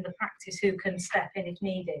lawyers within the practice who can step in if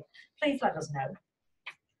needed, please let us know.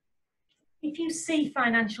 If you see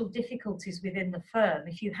financial difficulties within the firm,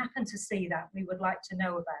 if you happen to see that, we would like to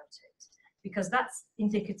know about it, because that's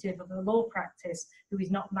indicative of a law practice who is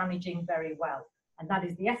not managing very well. And that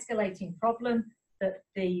is the escalating problem that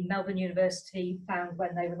the Melbourne University found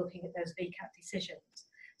when they were looking at those VCAT decisions.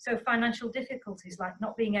 So financial difficulties like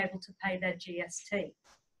not being able to pay their GST,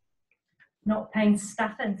 not paying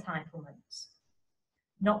staff entitlements,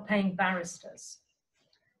 not paying barristers,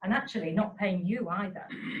 and actually not paying you either.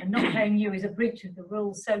 And not paying you is a breach of the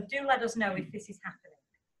rules. So do let us know if this is happening.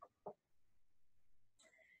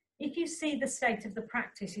 If you see the state of the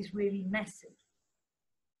practice is really messy,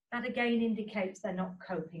 that again indicates they're not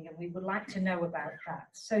coping, and we would like to know about that.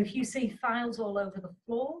 So if you see files all over the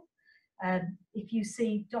floor, if you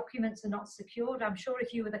see documents are not secured, I'm sure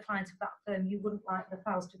if you were the client of that firm, you wouldn't like the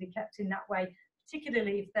files to be kept in that way,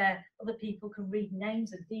 particularly if other people can read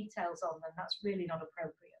names and details on them. That's really not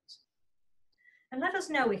appropriate. And let us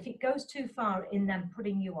know if it goes too far in them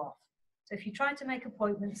putting you off. So if you try to make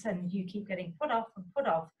appointments and you keep getting put off,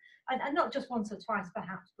 and not just once or twice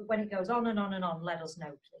perhaps, but when it goes on and on and on, let us know,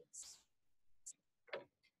 please.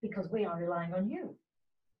 Because we are relying on you.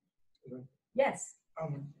 Yes?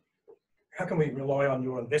 How can we rely on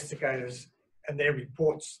your investigators and their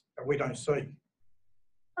reports that we don't see?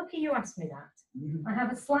 Okay, you asked me that. I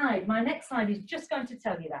have a slide. My next slide is just going to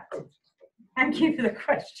tell you that. Thank you for the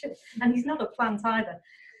question. And he's not a plant either.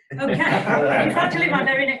 Okay, it's actually my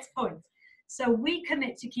very next point. So we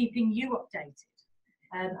commit to keeping you updated.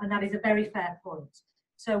 And that is a very fair point.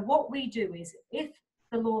 So what we do is, if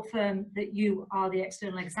the law firm that you are the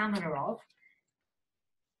external examiner of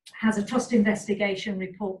has a trust investigation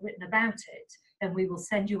report written about it, then we will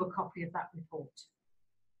send you a copy of that report.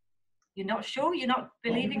 You're not sure? You're not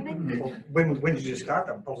believing me? Well, when did you start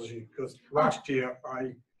that policy? Because last year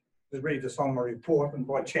I was ready to sign my report, and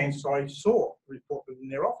by chance I saw a report in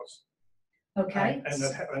their office. Okay.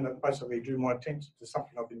 And it basically drew my attention to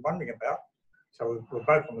something I've been wondering about. So we're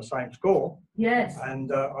both on the same score. Yes.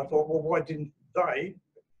 And I thought, well, why didn't they,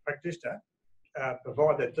 practitioner,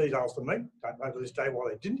 provide their details to me? Don't know to this day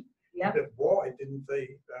why they didn't. Yeah. But why didn't the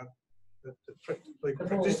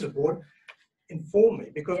practitioner board inform me?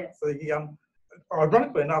 Because yes.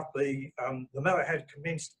 Ironically enough, the matter had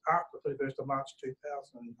commenced after 31st of March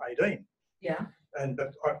 2018. Yeah.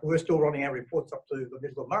 But we're still running our reports up to the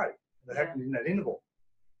middle of May. That happened in that interval.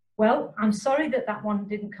 Well, I'm sorry that that one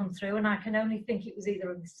didn't come through, and I can only think it was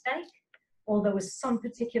either a mistake or there was some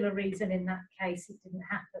particular reason in that case it didn't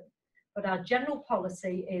happen. But our general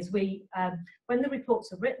policy is when the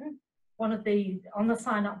reports are written, on the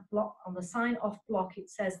sign-off block, it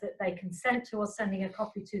says that they consent to us sending a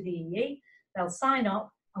copy to the EE. They'll sign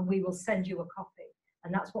up, and we will send you a copy.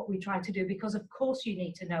 And that's what we try to do, because of course you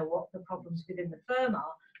need to know what the problems within the firm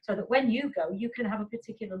are, so that when you go, you can have a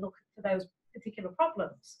particular look for those particular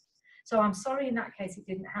problems. So I'm sorry in that case it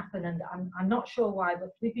didn't happen, and I'm not sure why, but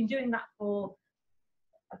we've been doing that for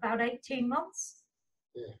about 18 months.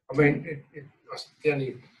 Yeah, I mean, the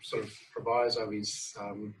only sort of proviso is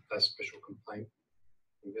those special complaint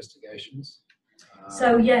investigations.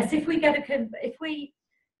 So yes, if we get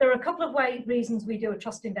there are a couple of reasons we do a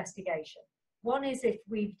trust investigation. One is if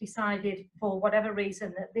we've decided for whatever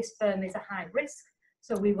reason that this firm is a high risk,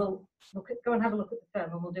 so we will go and have a look at the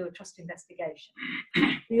firm and we'll do a trust investigation.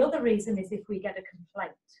 The other reason is if we get a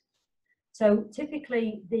complaint. So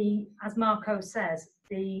typically, as Marco says,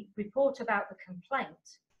 the report about the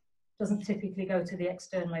complaint doesn't typically go to the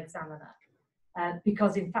external examiner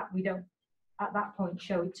because in fact we don't at that point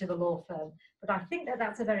show it to the law firm. But I think that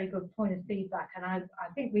that's a very good point of feedback, and I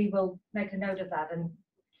think we will make a note of that and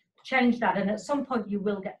change that, and at some point you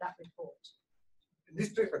will get that report. In this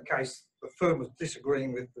particular case, the firm was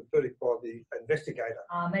disagreeing with the verdict by the investigator.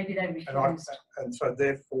 Maybe they refused. And so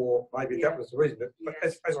therefore, maybe that was the reason. But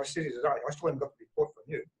as I said today, I still haven't got the report from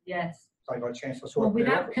you. Yes. So by chance I saw Well, it.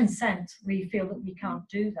 without consent, we feel that we can't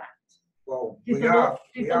do that. Well, we are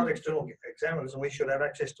external examiners, and we should have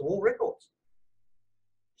access to all records.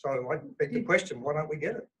 So I beg the question, why don't we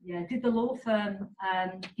get it? Yeah. Did the law firm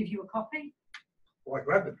give you a copy? Well, I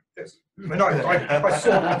grabbed it, yes. I mean, I saw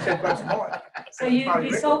it and said, that's mine. So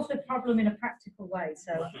you solved the problem in a practical way.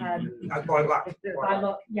 So No, by luck. by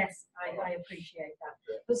luck, yes, I appreciate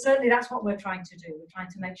that. But certainly that's what we're trying to do. We're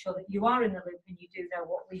trying to make sure that you are in the loop and you do know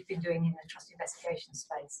what we've been doing in the trust investigation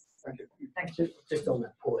space. Thank you. Thank you. Just on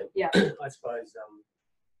that point, Yeah. I suppose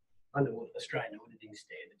under Australian auditing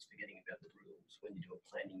standards, forgetting about the rules, when you do a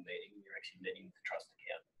planning meeting, you're actually meeting with the trust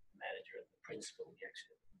account manager and the principal.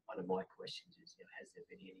 One of my questions is, has there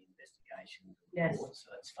been any investigation? Yes.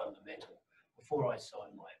 So that's fundamental. Before I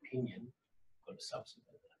sign my opinion, I've got a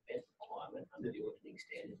subsequent event requirement under the auditing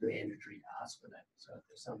standard, mandatory to ask for that. So if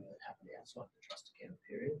there's something that happened outside the trust account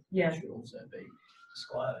period, Yeah. it should also be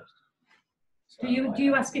disclosed. So Do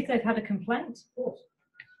you ask if they've had a complaint? Of course.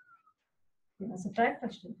 That's a fair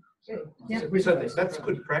question. Yeah. So that's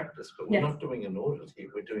good practice, but we're Yes. not doing an audit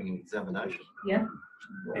here, we're doing an examination. Yeah.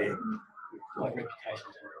 Yeah. My reputation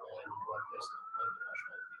is undermined by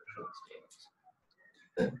personal standards.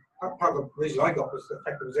 Part of the reason I got was the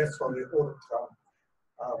fact it was outside the audit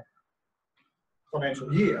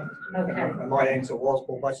financial year. Okay. And my answer was,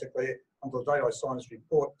 well, basically, until the day I signed this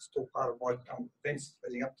report, it's still part of my events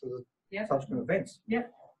leading up to the Yeah. subsequent events. Yeah.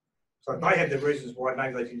 So they had their reasons why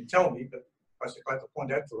maybe they didn't tell me, but basically I had to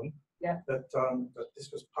point out to them that that this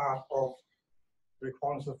was part of the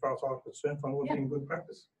requirements as far as I was concerned for an auditing good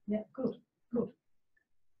practice. Yeah. Good.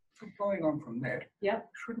 Following on from that, Yeah.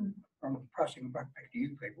 shouldn't, I'm passing it back to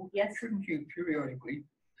you people, Yes. shouldn't you periodically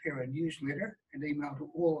prepare a newsletter and email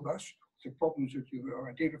to all of us the problems that you've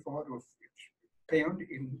identified or found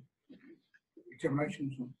in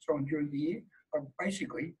examinations and so on during the year?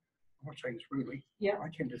 Basically, I'm not saying this rudely, Yeah. I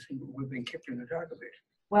tend to think that we've been kept in the dark a bit.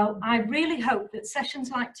 Well, I really hope that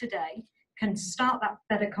sessions like today can start that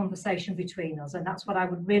better conversation between us, and that's what I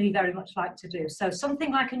would really very much like to do. So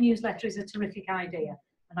something like a newsletter is a terrific idea,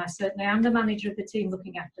 and I certainly am the manager of the team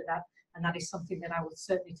looking after that, and that is something that I would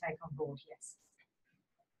certainly take on board, yes.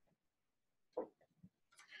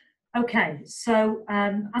 Okay, so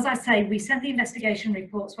as I say, we send the investigation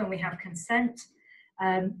reports when we have consent,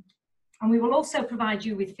 and we will also provide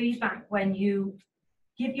you with feedback when you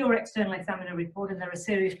give your external examiner report and there are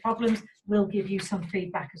serious problems. We'll give you some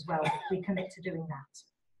feedback as well. We commit to doing that.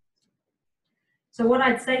 So what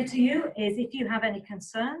I'd say to you is, if you have any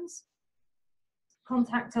concerns,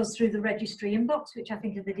 contact us through the registry inbox, which I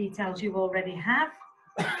think are the details you already have.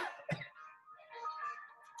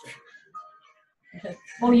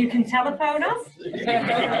 Or you can telephone us.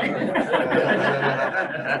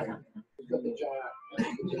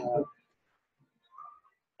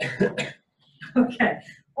 Okay,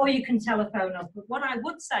 or you can telephone us. But what I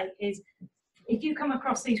would say is, if you come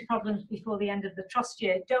across these problems before the end of the trust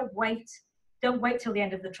year, don't wait till the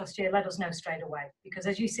end of the trust year. Let us know straight away, because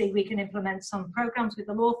as you see, we can implement some programs with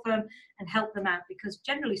the law firm and help them out, because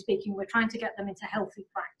generally speaking, we're trying to get them into healthy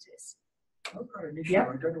practice. I've got an issue, Yep.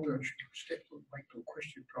 I don't know whether I should step back to a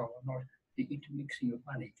question time or not, the intermixing of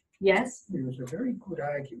money. Yes. There is a very good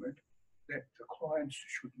argument that the clients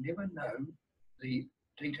should never know the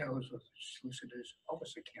details of the solicitor's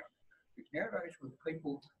office account. Because nowadays with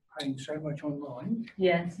people paying so much online,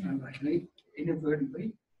 Yes. and they need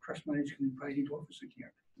inadvertently, trust monies can be paid into office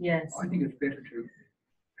account. Yes. I think it's better to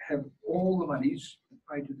have all the monies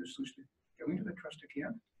paid to the solicitor go into the trust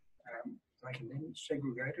account. They can then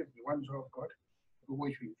segregate it. The ones I've got, I've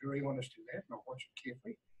always been very honest in that, and I've watched it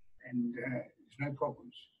carefully, and there's no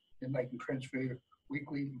problems. Then they can transfer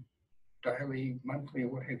weekly, daily, monthly, or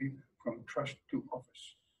what have you, from trust to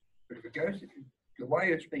office. But if it goes, the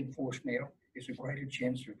way it's being forced now, is a greater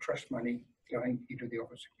chance of trust money going into the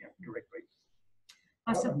office account directly.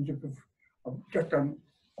 I've just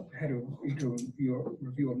had a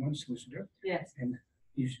review on one solicitor, Yes. and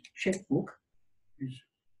his checkbook is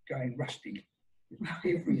going rusty.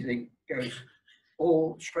 Everything goes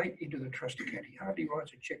all straight into the trust account. He hardly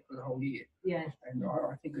writes a check for the whole year. Yes. And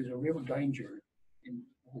I think there's a real danger in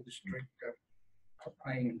all this direct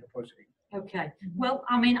paying and depositing. Okay. Well,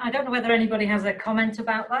 I mean, I don't know whether anybody has a comment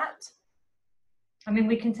about that. I mean,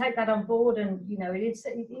 we can take that on board, and you know,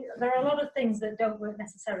 there are a lot of things that don't work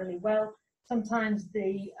necessarily well. Sometimes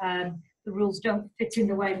the rules don't fit in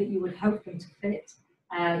the way that you would hope them to fit.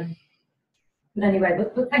 But anyway,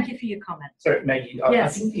 but thank you for your comment. So Maggie,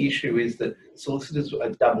 Yes. I think the issue is that solicitors are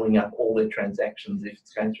doubling up all their transactions if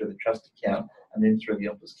it's going through the trust account and then through the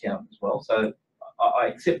office account as well. So I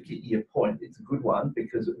accept your point. It's a good one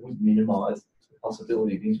because it would minimise the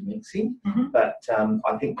possibility of intermixing. Mhm. But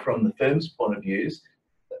I think from the firm's point of view,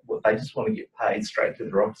 they just want to get paid straight to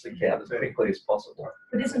their office account as quickly as possible.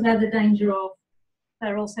 But isn't there the danger of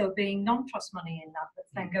there also being non-trust money in that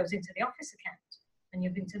then goes into the office account? and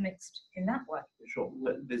you've intermixed in that way. Sure,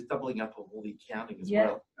 but there's doubling up of all the accounting as Yeah.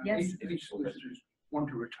 well. Yes. These solicitors want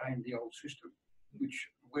to retain the old system, which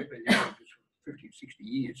we've been using for 50, 60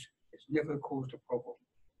 years. It's never caused a problem.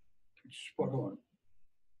 It's spot on.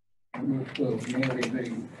 And worked well. Now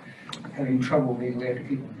they're having trouble being allowed to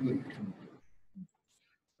keep it good.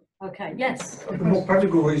 Okay, yes. The more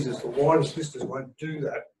practical reasons for why the solicitors won't do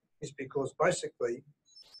that is because basically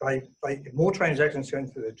they more transactions going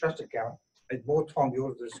through the trust account, and more time the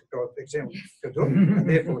auditors examine to do it, and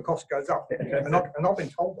therefore the cost goes up. And I've been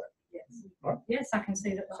told that. Yes. Right. Yes, I can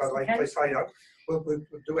see that. That's So the they case. say, we'll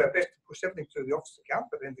do our best to push everything through the office account,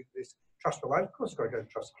 but then this trust related, of course, it's got to go to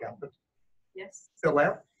trust account, but Yes. fill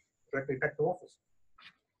out directly back to office.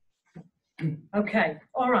 Okay,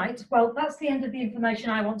 all right. Well, that's the end of the information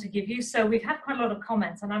I want to give you. So we've had quite a lot of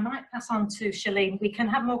comments, and I might pass on to Shalene. We can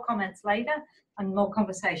have more comments later and more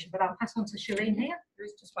conversation, but I'll pass on to Shalene here. There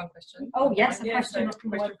is just one question. Oh, yes, a Yeah, question so from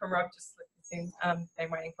question from Rob, just slipped this in, been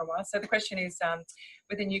waiting for a while. So the question is,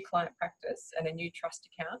 with a new client practice and a new trust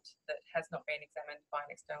account that has not been examined by an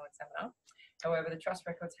external examiner, however, the trust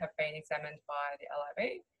records have been examined by the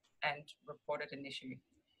LIB and reported an issue.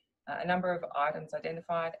 A number of items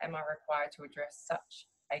identified. Am I required to address such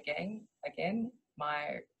again,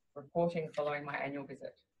 my reporting following my annual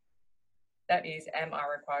visit? That is, am I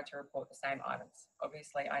required to report the same items?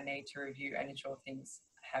 Obviously, I need to review and ensure things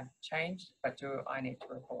have changed, but do I need to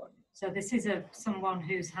report? So this is someone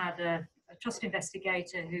who's had a trust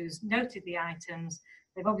investigator who's noted the items.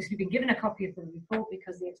 They've obviously been given a copy of the report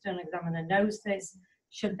because the external examiner knows this.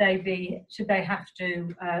 Should they have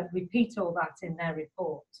to repeat all that in their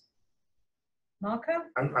report? Marco?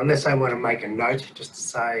 Unless they want to make a note just to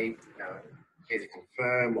say, either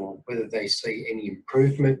confirm or whether they see any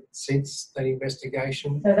improvement since that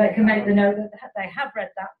investigation. So they can make the note that they have read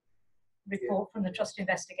that report from the trust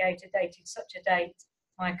investigator dated such a date.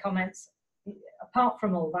 My comments, apart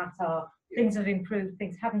from all that, are things have improved,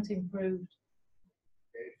 things haven't improved.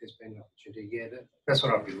 If there's been an opportunity, that's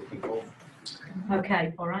what I'd be looking for.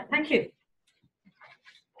 Okay, all right, thank you.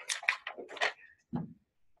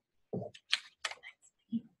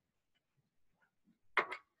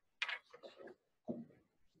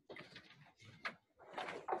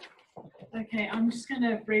 Okay, I'm just going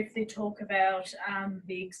to briefly talk about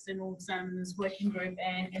the external examiners working group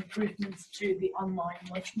and improvements to the online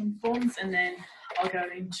lodgement forms, and then I'll go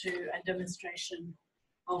into a demonstration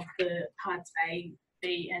of the parts A,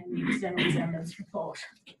 B, and the external examiners report.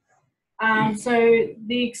 So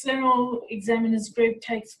the external examiners group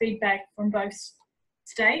takes feedback from both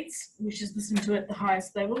states, which is listened to at the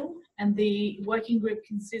highest level, and the working group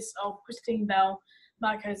consists of Christine Bell,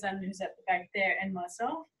 Marco Zan, who's at the back there, and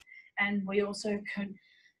myself. And we also can,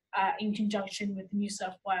 in conjunction with the New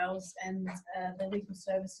South Wales and the Legal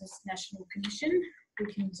Services National Commission,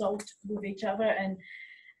 we consult with each other and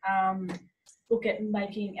look at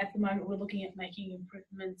making, at the moment we're looking at making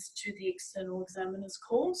improvements to the external examiners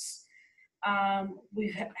course.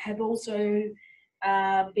 We have also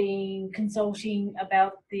been consulting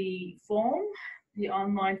about the form, the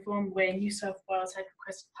online form, where New South Wales had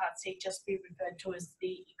requested Part C just be referred to as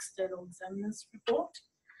the external examiners report.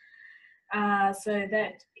 So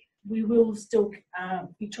that we will still,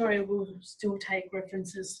 Victoria will still take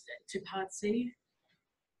references to Part C.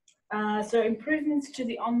 So improvements to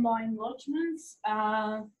the online lodgements.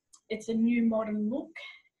 It's a new modern look,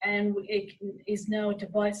 and it is now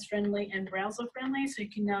device friendly and browser friendly, so you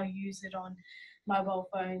can now use it on mobile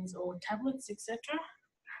phones or tablets, etc.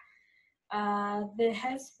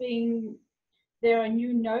 There are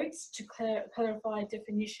new notes to clarify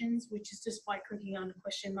definitions, which is just by clicking on a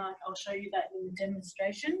question mark. I'll show you that in the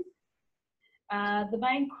demonstration. The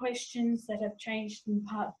main questions that have changed in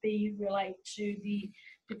Part B relate to the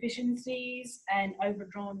deficiencies and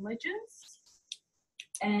overdrawn ledgers.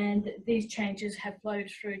 And these changes have flowed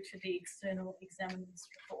through to the external examiner's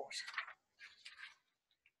report.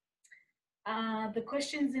 The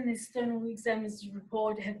questions in the external examiner's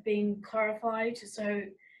report have been clarified, so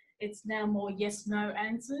it's now more yes/no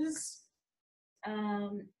answers.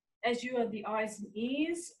 As you are the eyes and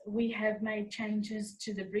ears, we have made changes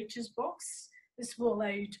to the breaches box. This will allow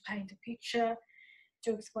you to paint a picture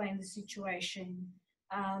to explain the situation.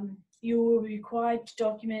 You will be required to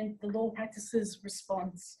document the law practices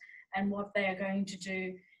response and what they are going to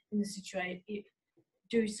do in the situation,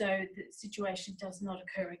 do so the situation does not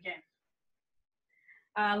occur again.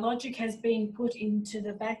 Logic has been put into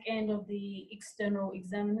the back end of the external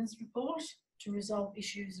examiner's report to resolve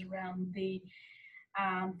issues around the,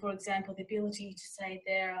 for example, the ability to say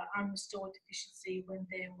there are unrestored deficiency when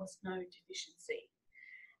there was no deficiency.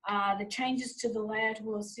 The changes to the layout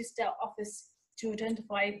will assist our office to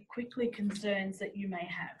identify quickly concerns that you may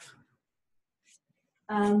have.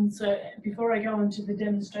 So before I go into the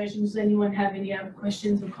demonstration, does anyone have any other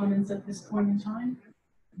questions or comments at this point in time?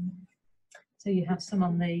 So you have some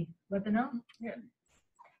on the webinar? Yeah.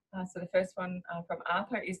 So the first one from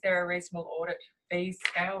Arthur, is there a reasonable audit fee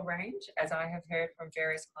scale range? As I have heard from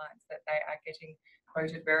various clients that they are getting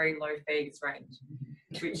quoted very low fees range,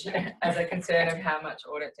 which as a concern of how much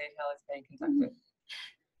audit detail is being conducted.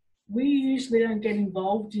 We usually don't get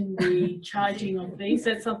involved in the charging of fees.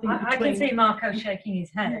 That's something I can see Marco shaking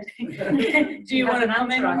his head. Do you want to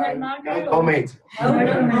comment on that, Marco? No comment. Oh, I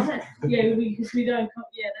don't know. Yeah, because we don't.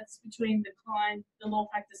 Yeah, that's between the client, the law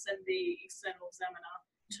practice, and the external examiner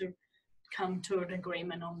to come to an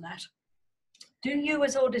agreement on that. Do you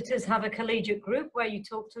as auditors have a collegiate group where you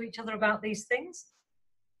talk to each other about these things?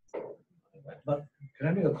 But can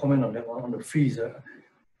I make a comment on that one, on the fees?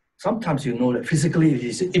 Sometimes you know that physically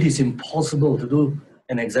it is impossible to do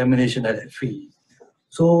an examination at that fee.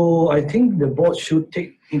 So I think the board should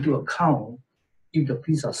take into account if the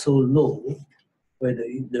fees are so low, where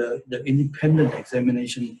the independent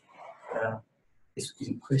examination is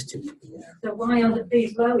in question. So why are the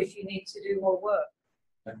fees low if you need to do more work?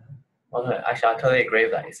 Well, no, actually, I totally agree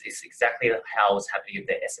with that. It's exactly how it's happening with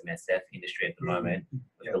the SMSF industry at the moment,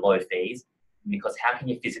 with the low fees. Because how can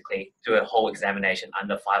you physically do a whole examination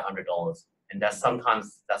under $500? And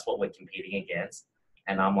sometimes that's what we're competing against.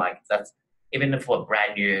 And I'm like, that's even for a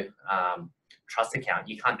brand new trust account,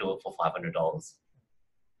 you can't do it for $500.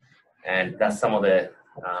 And that's some of the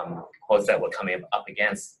quotes that we're coming up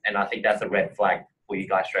against. And I think that's a red flag for you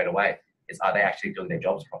guys straight away. Is are they actually doing their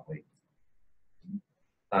jobs properly?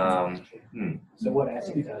 So what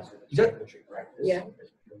ASIC does with the regulatory practice,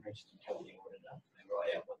 the registered company auditor, they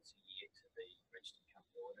write out once a year to the registered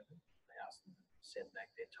company auditor. They ask them to send back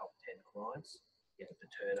their top 10 clients, get the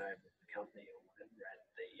turnover of the company audited and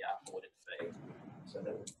the audit fee. So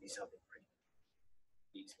that would be something pretty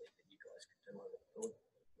easily that you guys could do on the audit.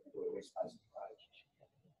 We're supposed to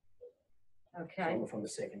Okay. from a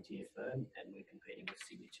second tier firm, and we're competing with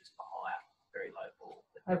signatures for hire, very low ball.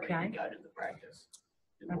 Okay. Go to the practice.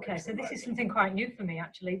 Okay, so this is something quite new for me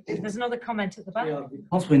actually. There's another comment at the back. Yeah,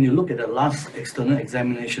 because when you look at the last external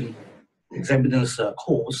examiner's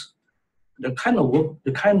course, the kind of work,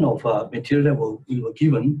 the kind of material that we were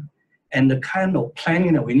given, and the kind of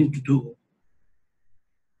planning that we need to do,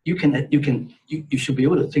 you should be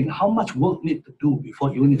able to think how much work need to do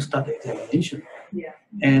before you need to start the examination. Yeah.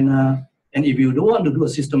 And if you don't want to do a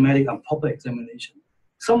systematic and proper examination,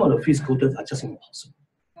 some of the fees quoted are just impossible.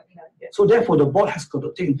 Okay. So therefore, the board has got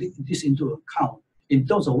to take this into account in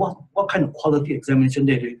terms of what kind of quality examination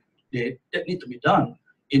that need to be done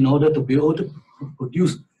in order to be able to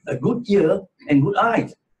produce a good ear and good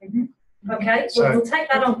eyes. Mm-hmm. Okay, So, well, we'll take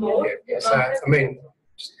that on board. Yeah, so I mean,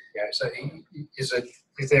 so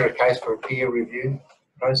is there a case for a peer review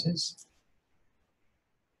process?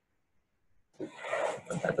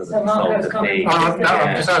 That doesn't So Marco's solve the comment. fee. No, I'm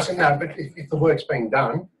Yeah. just asking. No, but if the work's being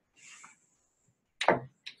done,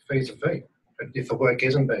 fees are fee. But if the work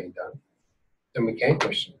isn't being done, then we can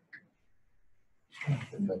question it.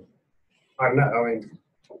 I don't know. I mean,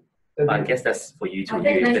 I guess that's for you to I think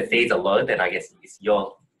review. If the they- fees are low, then I guess it's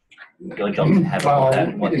your job to have well,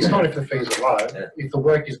 what it's not if the fees are low. Yeah. If the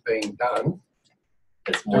work is being done,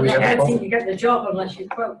 there's Do more we have a I don't chance. think you get the job unless you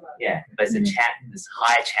quote well. Yeah, but it's a chance. There's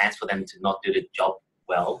higher chance for them to not do the job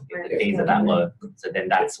well if the fees are that low. So then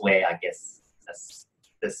that's where I guess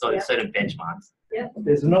there's certain benchmarks.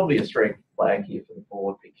 There's an obvious red flag here for the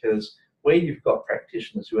board because where you've got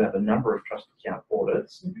practitioners who have a number of trust account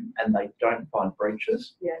audits and they don't find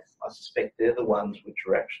breaches, Yes. I suspect they're the ones which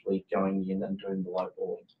are actually going in and doing the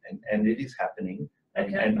lowballing, and it is happening. And,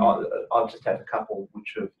 Okay. and I've just had a couple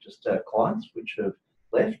which have just clients which have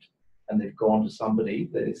left and they've gone to somebody,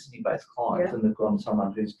 they're city-based clients, and they've gone to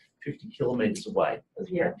someone who's 50 kilometres away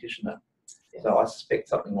as a practitioner. So I suspect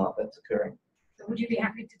something like that's occurring. So would you be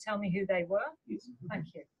happy to tell me who they were? Yes. Thank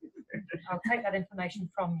you. I'll take that information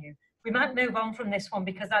from you. We might move on from this one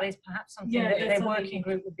because that is perhaps something that their working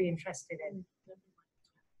group would be interested in.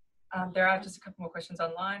 There are just a couple more questions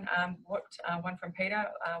online. One from Peter.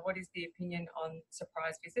 What is the opinion on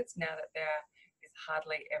surprise visits now that there is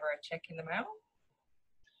hardly ever a check in the mail?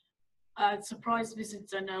 Surprise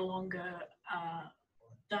visits are no longer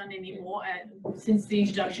done anymore since the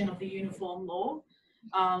introduction of the uniform law.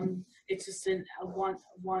 It's just a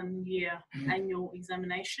one year annual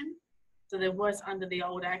examination. So there was under the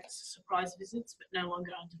old Act surprise visits, but no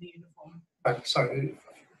longer under the uniform.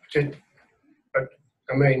 but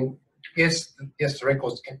I mean, yes, the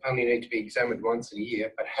records only need to be examined once a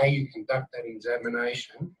year, but how you conduct that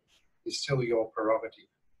examination is still your prerogative,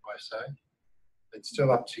 I say. It's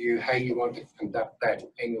still up to you how you want to conduct that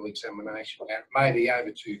annual examination. Now, it may be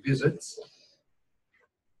over 2 visits.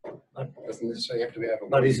 It doesn't necessarily have to be over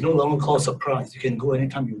But one. it's no longer called surprise. You can go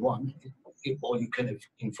anytime you want, or you can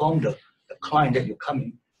inform the client that you're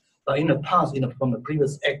coming. But in the past, from the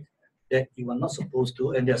previous act, that you are not supposed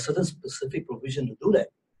to, and there are certain specific provision to do that.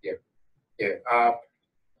 Yeah.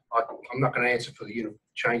 I'm not going to answer for the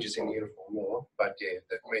changes in the uniform law, but yeah,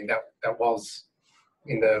 that was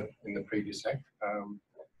in the previous act.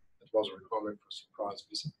 It was a requirement for a surprise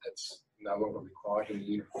visit. That's no longer required in the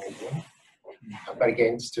uniform law. But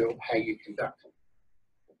again, still how you conduct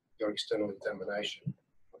your external examination,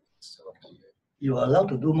 it's still up to you. You are allowed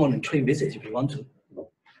to do more than 3 visits if you want to,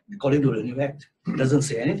 according to the new act. It doesn't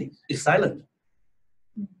say anything. It's silent.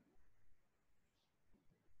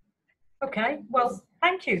 Okay, well,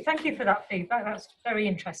 thank you. Thank you for that feedback. That's very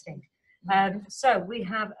interesting. So we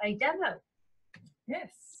have a demo.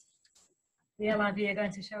 Yes. The LIV are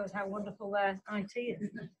going to show us how wonderful their IT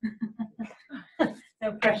is.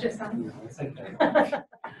 No pressure, Sam.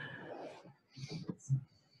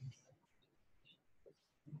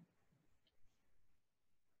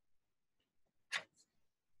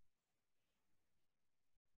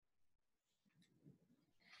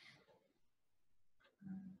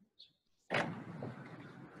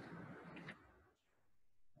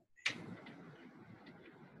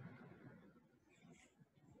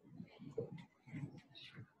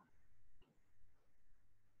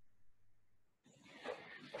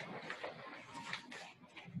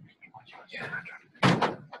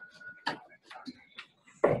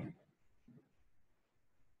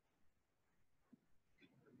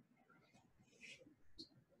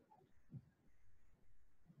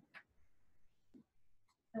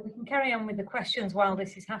 So we can carry on with the questions while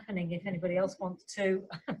this is happening, if anybody else wants to.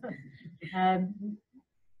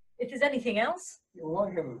 If there's anything else. Well,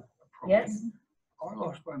 I have a problem. Yes. I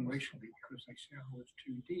lost one recently because they said I was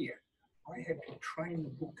too dear. I had to train the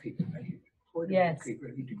bookkeeper. They employed a Yes. bookkeeper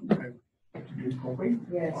who didn't know what to do properly.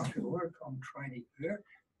 Yes. I spent a lot of time training her,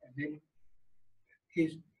 and then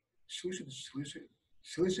his solicitor's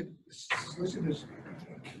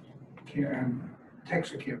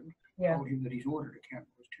tax accountant Yeah. told him that his audit account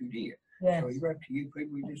was too dear. Yes. So he wrote to you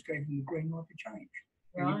people, he just gave him the green light to change.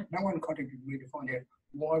 And Right. no one contacted me to find out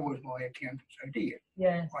why was my account so dear.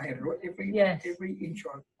 Yes. I had every Yes. every inch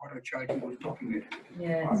of what I chose was documented.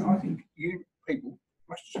 Yes. I think you people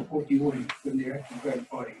must support the audience when they're actually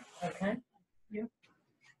voting. Okay. Yeah.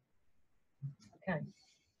 Okay.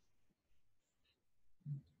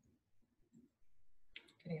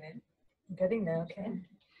 Getting there. I'm getting there. Okay.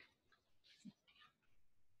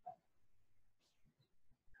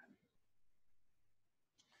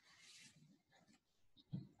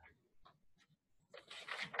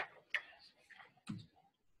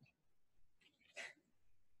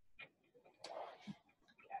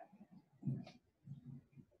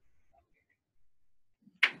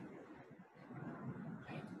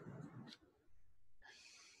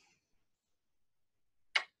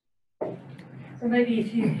 So maybe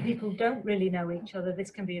if you people don't really know each other, this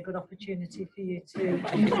can be a good opportunity for you to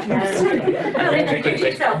introduce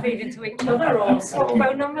yourself even to each other, or swap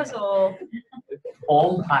phone numbers, or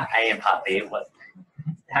Form Part A and Part B.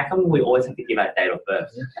 How come we always have to give out date of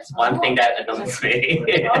birth? That's one thing that annoys me.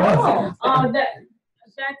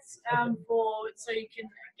 That's for so you can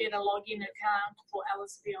get a login account for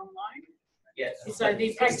LSP Online. Yes. So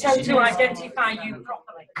the so practitioners to identify you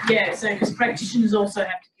properly. Yeah, so because practitioners also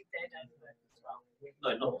have to give their date of birth as well. No,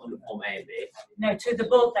 not on the Form A and B. No, to the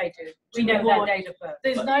board they do. We know their date of birth.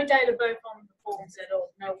 There's no date of birth on the forms at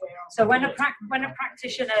all, nowhere else. So when a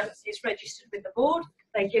practitioner is registered with the board,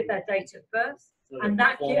 they give their date of birth, and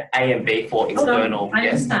that Form A and B for Hold on, external. I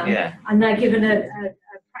understand. Yeah. And they're given a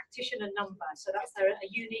practitioner number, so that's a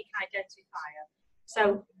unique identifier.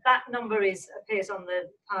 So that number appears on the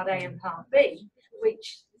Part A and Part B,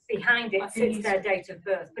 which behind it sits their date of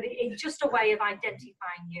birth. But it's just a way of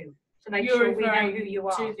identifying you to make sure we know who you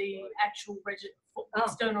are. To the actual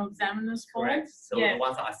external examiner's form. Correct. So Yeah. the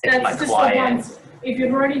ones that I sent to my That's just the clients. ones. If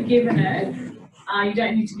you've already given it, you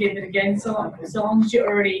don't need to give it again. So long as you're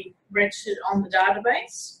already registered on the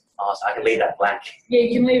database. Oh, so I can leave that blank. Yeah,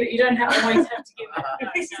 you can leave it. You don't always have to give it.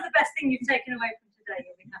 If this is the best thing you've taken away from today,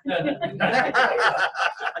 you'll be happy.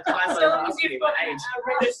 So long as you've got a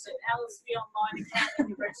registered LSP Online account and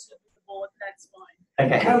you're registered with the board, that's fine.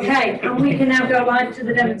 Okay. Okay, and we can now go live to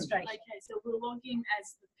the demonstration. Okay, so we'll log in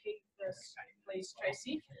as the P first, please,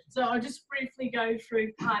 Tracy. So I'll just briefly go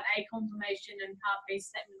through Part A confirmation and Part B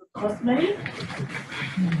statement of cost meeting.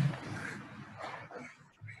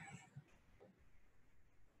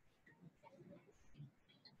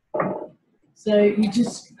 So you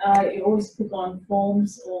just, you always click on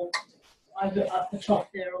forms or either up the top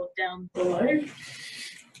there or down below.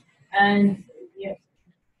 And yeah,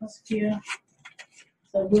 that's here.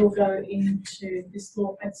 So we'll go into this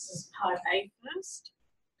law practices part A first.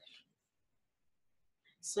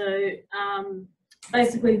 So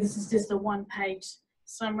basically this is just a one-page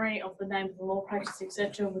summary of the name of the law practice,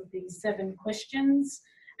 etc., with the 7 questions.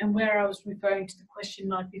 And where I was referring to the question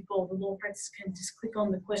mark before, the law practice can just click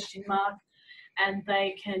on the question mark and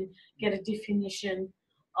they can get a definition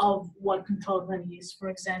of what controlled money is, for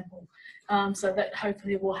example. So that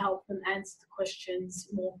hopefully will help them answer the questions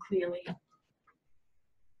more clearly.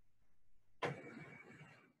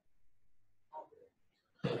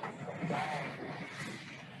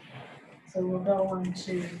 So we'll go on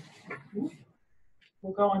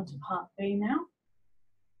to part B now.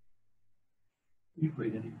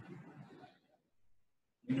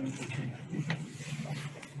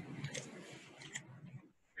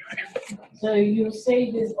 So you'll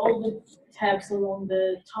see there's all the tabs along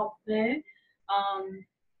the top there.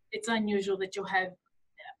 It's unusual that you'll have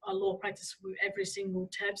a law practice with every single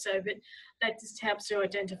tab, so but that just helps you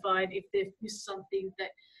identify if they've missed something, that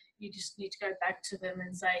you just need to go back to them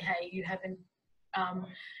and say, hey, you haven't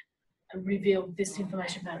revealed this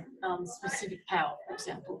information about specific power, for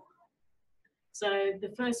example. So the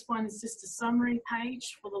first one is just a summary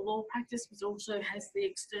page for the law practice, which also has the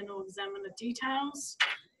external examiner details.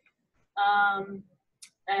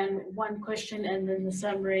 And one question, and then the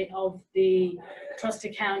summary of the trust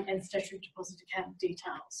account and statutory deposit account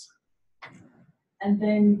details. And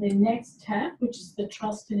then the next tab, which is the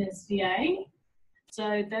trust and SDA.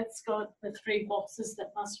 So that's got the 3 boxes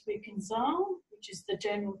that must reconcile, which is the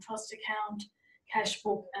general trust account, cash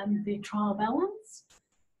book, and the trial balance.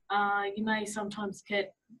 You may sometimes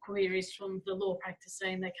get queries from the law practice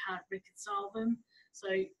saying they can't reconcile them. So,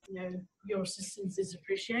 you know, your assistance is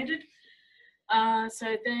appreciated.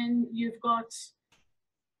 So then you've got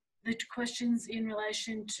the questions in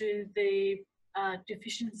relation to the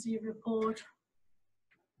deficiency report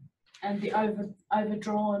and the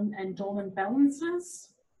overdrawn and dormant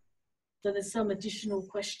balances. So there's some additional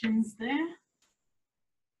questions there.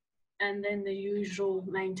 And then the usual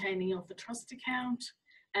maintaining of the trust account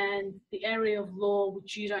and the area of law,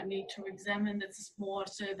 which you don't need to examine. That's more a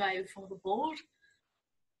survey for the board.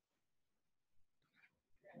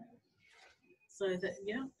 So that,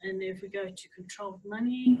 yeah, and if we go to controlled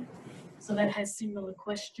money, so that has similar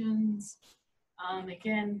questions.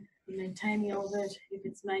 Again, the maintaining of it, if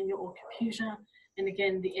it's manual or computer, and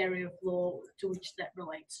again, the area of law to which that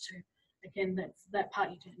relates to. Again, that part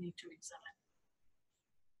you don't need to examine.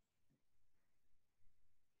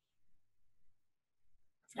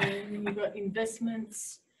 And then you've got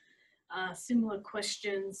investments, similar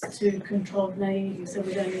questions to controlled money, so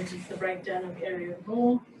we don't need to do the breakdown of area of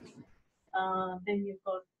law. Then you've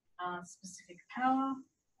got specific power,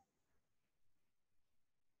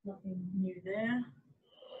 nothing new there,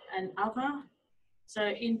 and other. So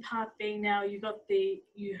in part B now, you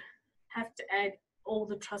have to add all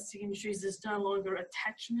the trust signatories. There's no longer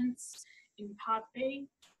attachments in part B.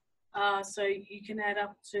 So you can add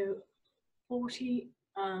up to 40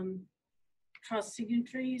 trust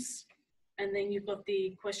signatories, and then you've got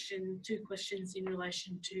the 2 questions in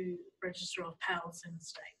relation to Register of Powers and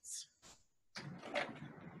Estates.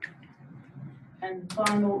 And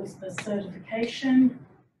final is the certification.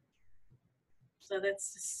 So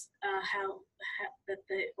that's just, how that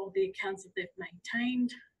all the accounts that they've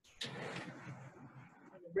maintained,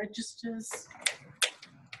 and the registers,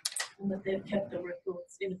 and that they've kept the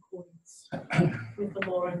records in accordance with the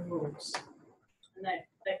law and rules. And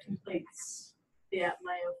that completes the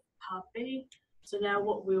outlay of part B. So now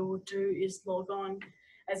what we will do is log on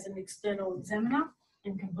as an external examiner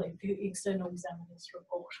and complete the external examiner's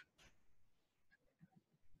report.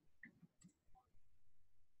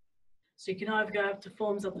 So you can either go up to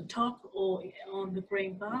forms at the top or on the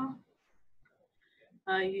green bar.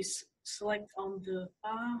 You select on the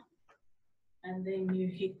bar and then you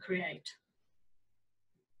hit create.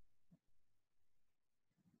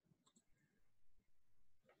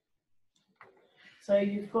 So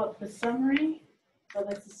you've got the summary. So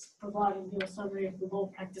that's providing your summary of the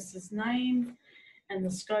law practice's name and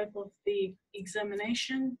the scope of the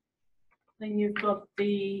examination. Then you've got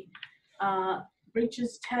the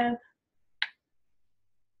breaches tab.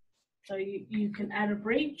 So you can add a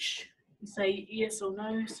breach, you say yes or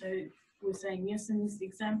no. So we're saying yes in this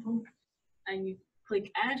example, and you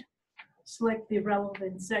click add, select the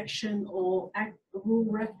relevant section or rule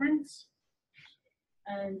reference,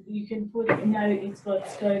 and you can put, it's got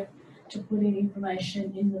scope to put in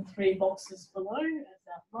information in the 3 boxes below as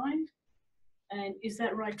outlined. And is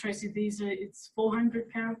that right, Tracy? It's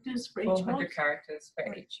 400 characters for each one? 400 characters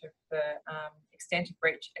for each of the extent of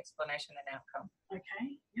breach, explanation and outcome.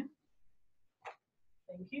 Okay, yep.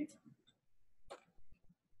 Thank you.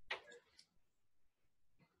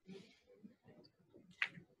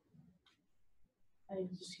 And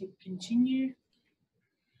just hit continue.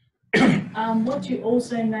 What you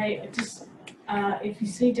also may just, if you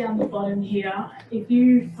see down the bottom here, if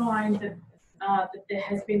you find that, that there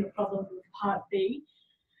has been a problem with Part B,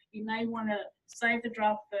 you may want to save the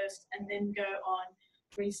draft first and then go on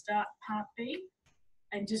restart Part B,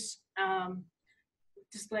 and just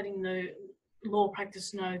letting the law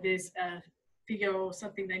practice know there's a figure or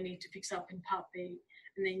something they need to fix up in Part B,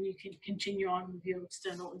 and then you can continue on with your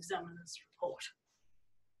external examiner's report.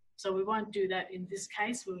 So we won't do that in this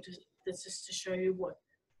case. That's just to show you what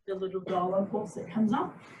the little dialogue box that comes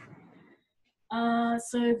up.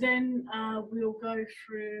 So then we'll go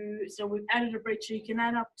through, so we've added a breach. You can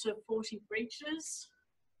add up to 40 breaches.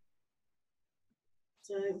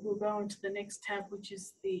 So we'll go on to the next tab, which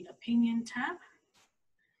is the opinion tab.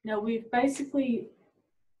 Now we've basically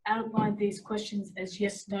outlined these questions as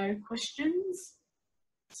yes/no questions.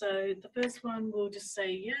 So the first one we'll just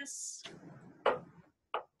say yes,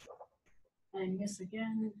 and yes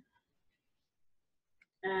again,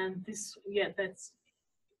 and this, yeah, that's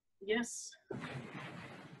yes.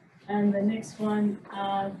 And the next one,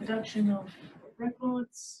 production of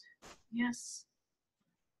records, yes.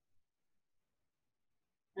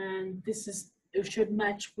 And this is, it should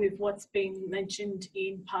match with what's been mentioned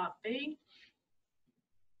in Part B.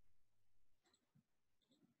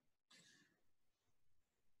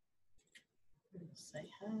 Let's say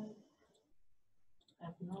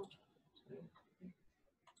have not.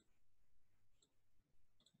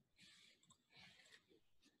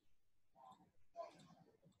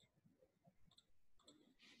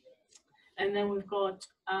 And then we've got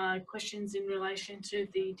questions in relation to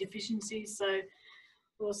the deficiencies. So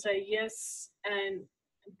we'll say yes, and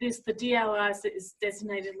this, the DLR is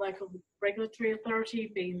designated local regulatory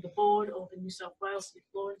authority, being the board or the New South Wales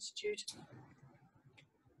Law Institute.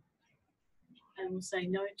 And we'll say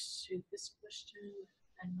no to this question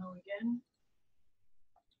and no again.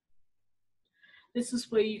 This is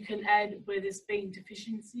where you can add where there's been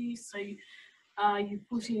deficiencies. So you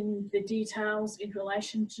put in the details in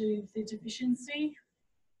relation to the deficiency,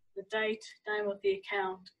 the date, name of the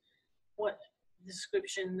account, what the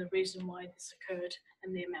description, the reason why this occurred,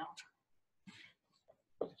 and the amount.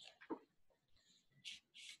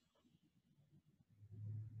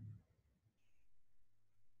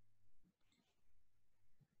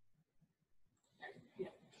 Yeah.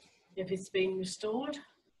 If it's been restored,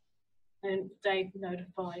 and date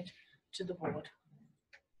notified to the board.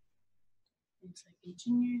 And say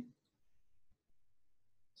continue.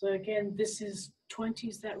 So again, this is 20,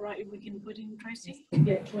 is that right? We can put in, Tracy?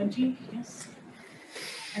 Yeah, 20, yes.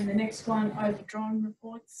 And the next one, overdrawn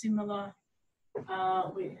report, similar.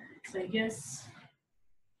 We say yes,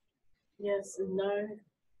 yes and no.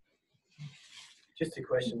 Just a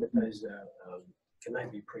question with those, can they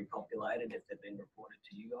be pre-populated if they've been reported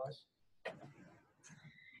to you guys?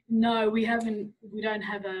 No, we haven't, we don't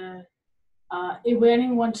have a, we only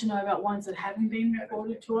want to know about ones that haven't been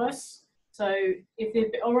reported to us. So if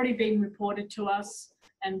they've already been reported to us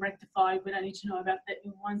and rectified, we don't need to know about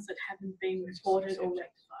the ones that haven't been reported or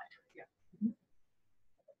rectified. Yeah.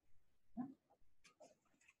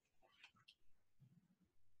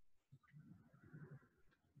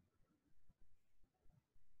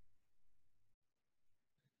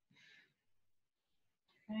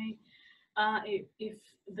 Okay. If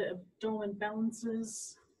the dormant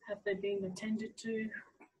balances, have they been attended to?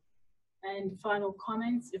 And final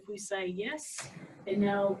comments, if we say yes, and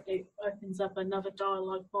now it opens up another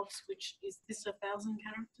dialogue box, which is this 1,000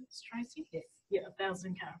 characters, Tracy? Yes. Yeah,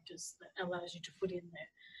 1,000 characters that allows you to put in there.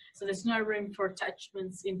 So there's no room for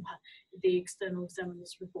attachments in the external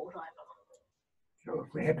examiner's report either. So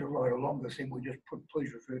if we had to write a longer thing, we just put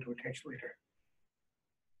please refer to attached letter.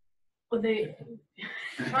 Well, they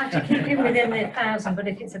Try to keep it within the 1,000, but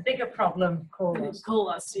if it's a bigger problem, call us. call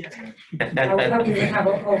us, yeah. I will probably have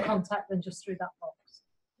or contact them just through that box.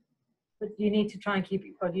 But you need to try and keep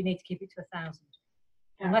it, well, you need to keep it to 1,000.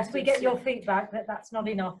 Unless we get your feedback that that's not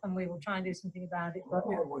enough, and we will try and do something about it. But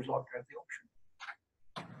I always like to have the option.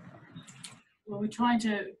 Well, we're trying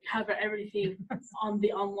to cover everything on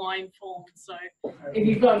the online form. So if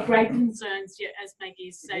you've got great concerns, yeah, as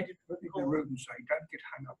Maggie stated, Let me be rude and say, don't get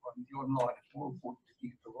hung up on the online. It's more important to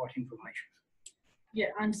get the right information. yeah,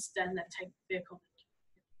 I understand that. Take their comment.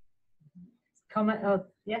 comment, oh,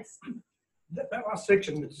 yes. That last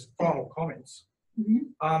section, which is final comments,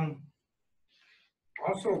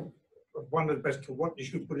 I sort of wondered as to what you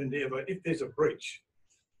should put in there, but if there's a breach,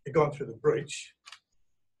 you've gone through the breach,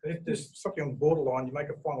 and if there's something on the borderline, you make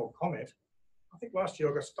a final comment. I think last year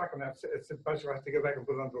I got stuck on that. It said basically I have to go back and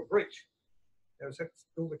put it under a breach. Now, is that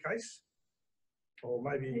still the case? Or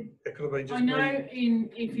maybe it could have been just I know me.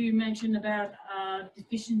 if you mentioned about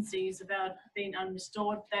deficiencies about being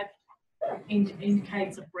unrestored, that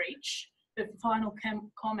indicates a breach. But final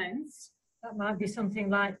comments. That might be something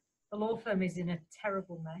like the law firm is in a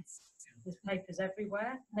terrible mess. There's papers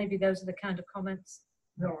everywhere. Maybe those are the kind of comments.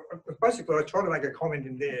 No, basically I tried to make a comment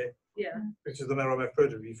in there, Yeah. which is the matter I've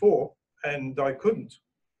referred to before, and I couldn't.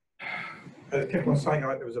 And it kept on saying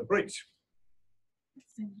there was a breach.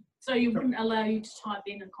 So you wouldn't allow you to type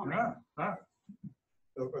in a comment? No.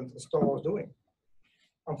 And that's all I was doing.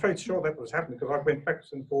 I'm pretty sure that was happening because I went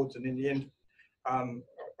backwards and forwards, and in the end, what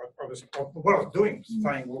I was doing was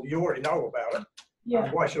saying, well, you already know about it.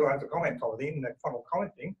 Yeah. Why should I have to comment on it in that final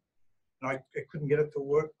comment thing? And I couldn't get it to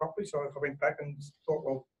work properly, so I went back and thought,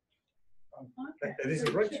 well, it is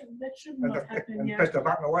a breach. That should not happen. And Yeah. pressed the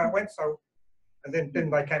button away it went. So, and then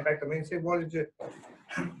they came back to me and said, why did you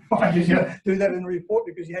do that in the report?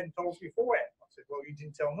 Because you hadn't told us beforehand. I said, well, you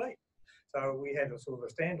didn't tell me. So we had a sort of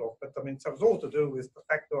a standoff. But I mean, so it was all to do with the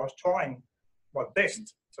fact that I was trying my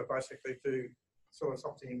best to basically do sort of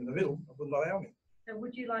something in the middle. It wouldn't allow me. So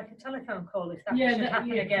would you like a telephone call if that Yeah, should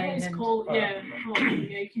happen again? please and- call. Yeah,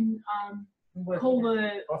 you can call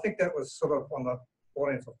the. I think that was sort of on the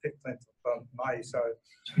 14th or 15th of May. So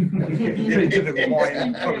I'll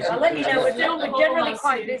let you know. We're generally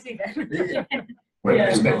quite busy then.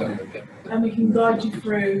 Yeah. And we can guide you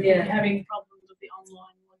through having problems with the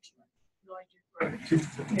online launchment. Guide you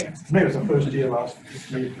through. Yeah. Maybe it was the first year last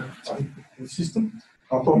year in the system.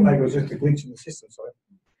 I thought maybe it was just a glitch in the system. So.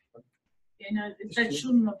 Yeah, no, that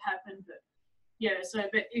shouldn't have happened. But yeah, so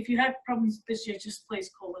but if you have problems this year, just please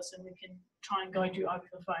call us and we can try and guide you over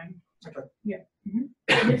the phone. Okay. Yeah.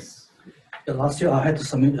 Yes. The last year I had to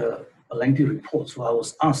submit a lengthy report, so I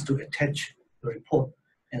was asked to attach the report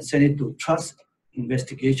and send it to Trust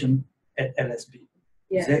Investigation at LSB.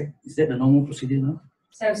 Yeah. Is that the normal procedure now?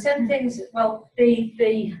 So send things, well,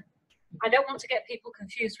 I don't want to get people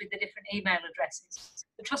confused with the different email addresses.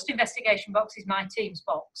 The Trust Investigation box is my team's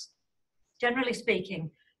box. Generally speaking,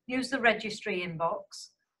 use the registry inbox,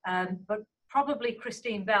 but probably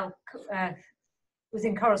Christine Bell was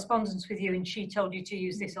in correspondence with you and she told you to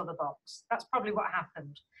use this other box. That's probably what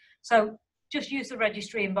happened. So just use the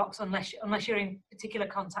registry inbox unless you're in particular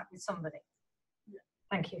contact with somebody.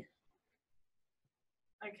 Thank you.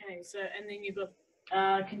 Okay, so and then you've got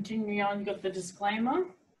continuing on, you've got the disclaimer,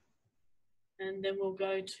 and then we'll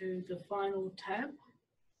go to the final tab.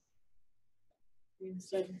 In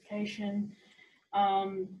certification.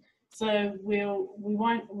 So we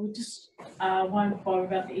just won't bother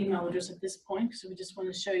about the email address at this point, so we just want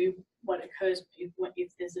to show you what occurs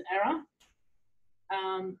if there's an error.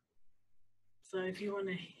 So if you want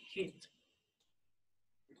to hit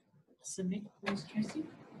submit, please, Tracy.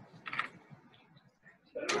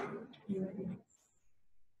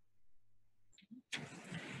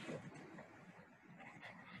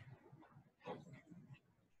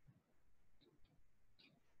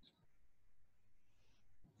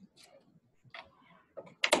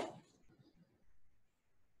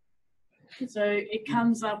 So it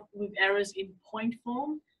comes up with errors in point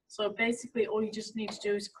form. So basically all you just need to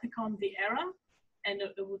do is click on the error and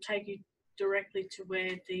it will take you directly to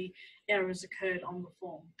where the errors occurred on the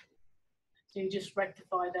form. So you just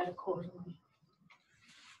rectify that accordingly.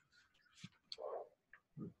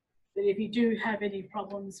 But if you do have any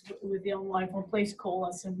problems with the online form, please call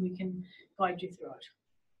us and we can guide you through it.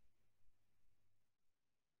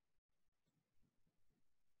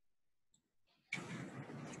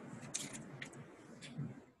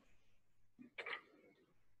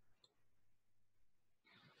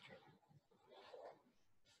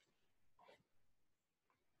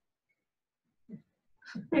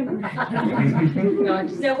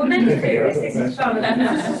 No, we're meant to do this. This is fun.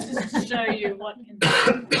 Just to show you what can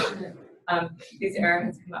This error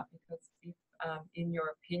has come up because if, in your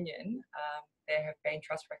opinion, there have been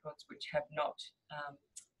trust records which have not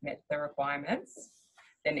met the requirements,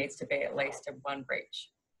 there needs to be at least one breach.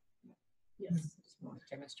 Yes. Just want to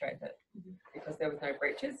demonstrate that because there was no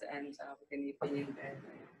breaches and within the opinion the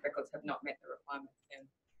records have not met the requirements, then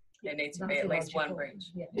there needs to be at least one breach.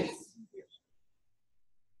 Yeah. Yes.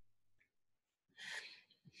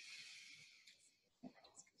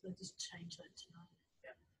 So just change that to 9.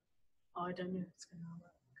 Yeah. I don't know if it's going to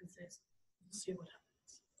work because there's. Let's see what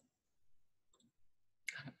happens.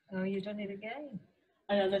 Oh, you've done it again.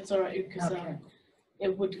 I know that's all right because Okay.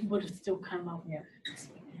 it would have still come up. Yeah.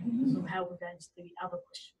 So how we're going to the other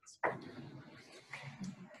questions.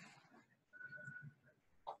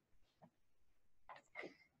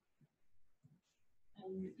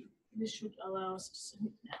 This should allow us to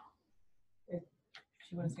submit now. Do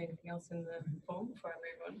you want to say anything else in the form before I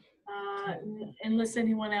move on? Unless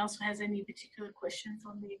anyone else has any particular questions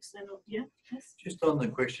on the external, yeah, yes, Just on the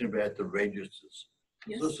question about the registers.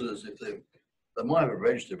 yes. Solicitors, if they might have a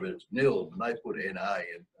register, but it's nil, and they put NA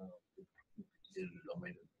in. I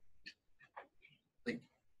mean,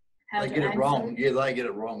 How they to get it answer wrong. Yeah, they get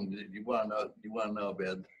it wrong. You want to know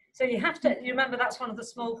about. So you have to, you remember that's one of the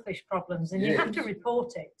small fish problems, and you have to Yes.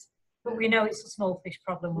 report it. But we know it's a small fish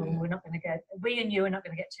problem, and Yeah. we're not going to get, we and you are not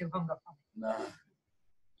going to get too hung up on it. No.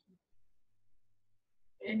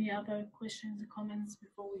 Any other questions or comments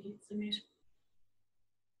before we hit submit?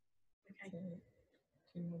 Okay.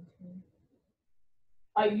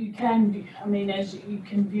 You can view, I mean, as you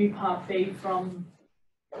can view Part B from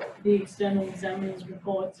the external examiner's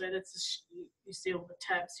report. So that's you see all the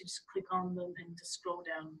tabs. You just click on them and just scroll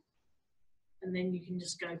down, and then you can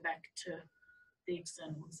just go back to the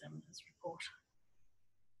external examiner's report.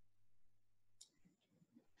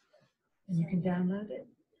 And you can download it.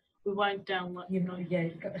 We won't download. You know, yeah,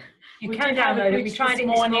 you We can did have a download it. We glitch tried this it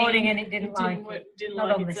this morning and it didn't like work, it. didn't Not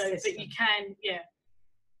like on it, this so, system. but you can, yeah.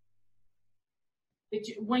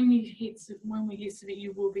 When we hit submit,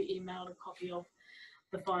 you will be emailed a copy of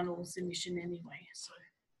the final submission anyway. So.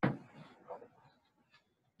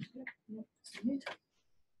 Submit.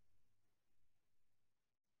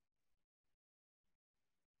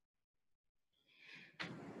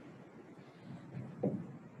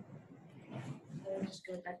 I'll just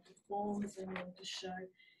go back to forms and we'll just show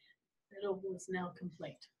that all is now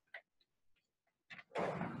complete.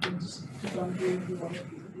 And just click on view if you want to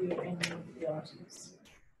view any of the items.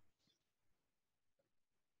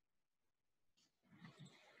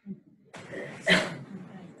 Okay.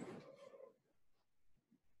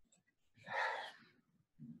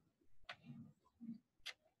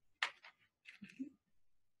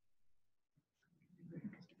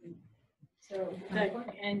 So that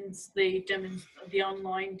ends the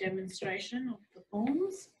online demonstration of the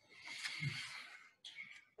forms.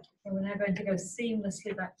 And we're now going to go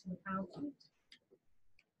seamlessly back to the PowerPoint.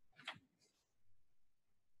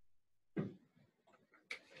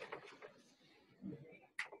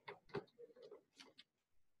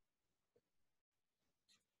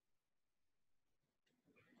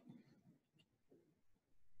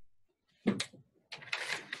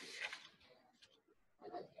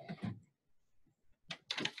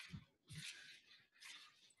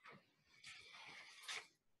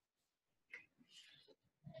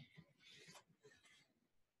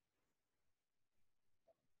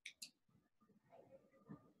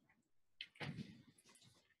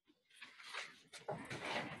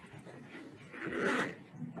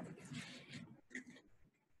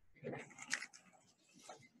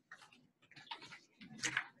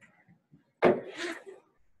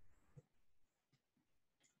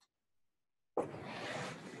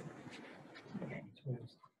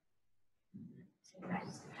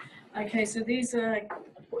 Okay, so these are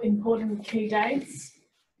important key dates.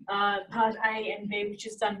 Part A and B, which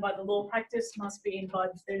is done by the law practice, must be in by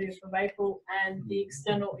the 30th of April, and the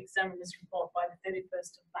external examiner's report by the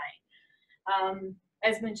 31st of May.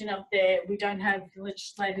 As mentioned up there, we don't have the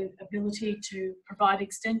legislative ability to provide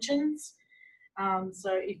extensions.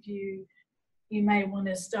 So if you may want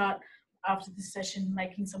to start after this session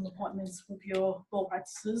making some appointments with your law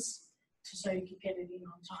practices so you can get it in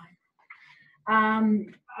on time.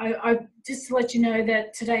 I just to let you know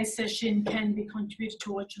that today's session can be contributed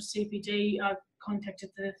towards your CPD. I've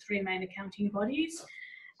contacted the 3 main accounting bodies.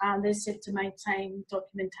 They're set to maintain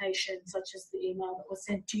documentation such as the email that was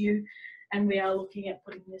sent to you, and we are looking at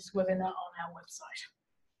putting this webinar on our website.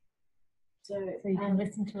 So you can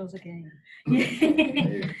listen to us again.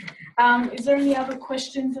 Is there any other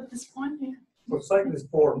questions at this point? Yeah. For the sake of this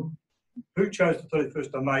forum, who chose the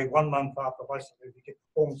 31st of May, 1 month after basically we get the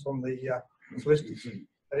forms from the solicitors?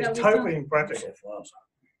 That is totally impractical.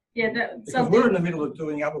 Yeah, that's because we're in the middle of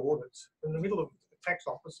doing other audits, in the middle of the tax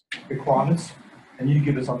office requirements, and you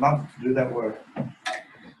give us a month to do that work.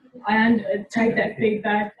 And take that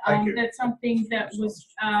feedback. Thank you. That's something that was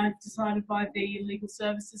decided by the Legal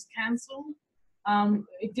Services Council.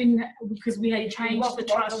 It didn't, because we had changed the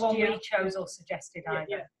trust. The one we chose or suggested Yeah, either.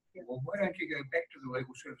 yeah. Well, why don't you go back to the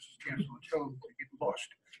Legal Services Council and tell them to get lost?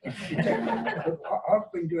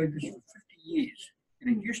 I've been doing this for 50 years,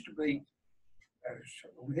 and it used to be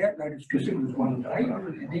without notice, because it was one day,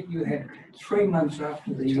 and then you had 3 months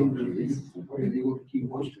after the end of the, whatever the audit year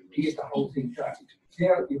was, to get the whole thing done.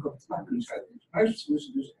 Now you've got fucking so most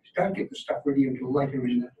solicitors don't get the stuff ready until later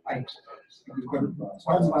in the eight. You've got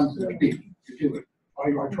 1 month and a bit to do it. I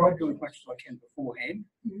try to do as much as I can beforehand,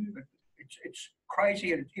 but it's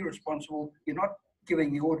crazy and it's irresponsible. You're not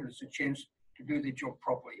giving the auditors a chance to do their job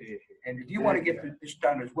properly. And if you want to get this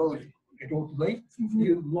done as well as it ought to be,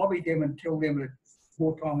 you lobby them and tell them that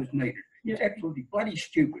more time is needed. It's absolutely bloody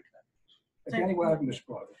stupid. That's the only way I can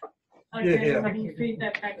describe it. Okay, I can feed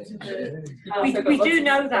that back to the. We do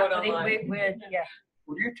know that, but we're yeah.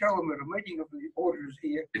 Will you tell them at a meeting of the auditors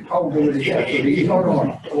here, told them that it's not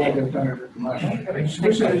on the way they've done it at the moment.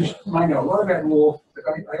 Solicitors may know a lot about law, but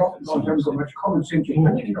they often haven't got much common sense in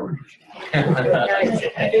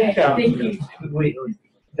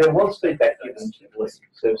There was feedback given to the Legal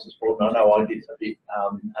Services Board, and I know I did a bit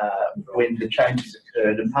when the changes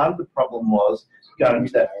occurred. And part of the problem was going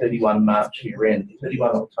to that 31 March year end.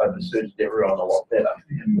 31 October suited everyone a lot better,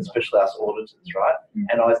 especially us auditors, right?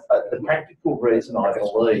 And the practical reason I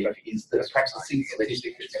believe is that practicing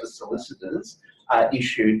certificates for solicitors are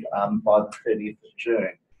issued by the 30th of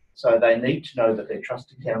June. So they need to know that their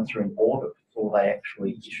trust accounts are in order before they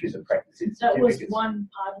actually issue the practicing certificates. That was one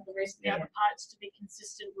part of the reason. The other part is to be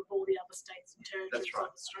consistent with all the other states and territories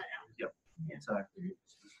of Australia. Yep. Yeah. So.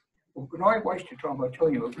 Well, can I waste your time by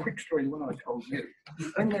telling you a quick story when I told you?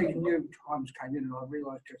 When these new times came in and I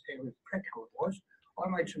realised just how practical it was, I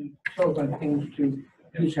made some telephone calls to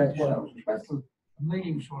New South Wales, especially a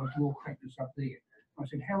medium sized law practice up there. I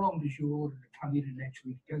said, how long does your auditor come in and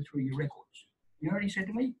actually go through your records? You know what he said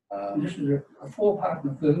to me? This is a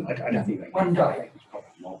 4-partner firm, 1 day.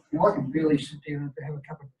 Now, I can barely sit down and have a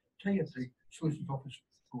cup of tea at the solicitor's office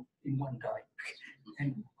in 1 day.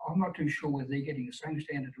 And I'm not too sure whether they're getting the same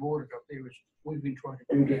standard of audit up there as we've been trying to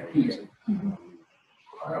do down here.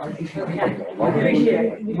 I think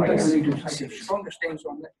we need to take a stronger stance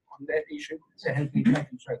on that issue that has been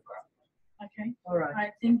taken so far. Okay. All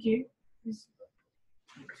right. Thank you.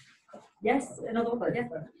 Yes, another one. Yeah.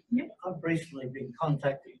 Yep. I've recently been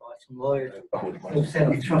contacted by some lawyers who've set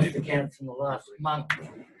up trust accounts in the last month.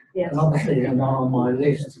 Yes. And obviously they're not on my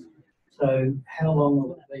list. So how long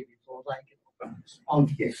will it be before they get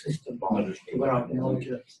onto the system where I can lodge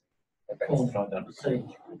a form to see?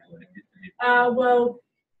 Well,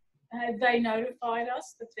 have they notified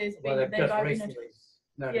us that there's been, Well, they've just recently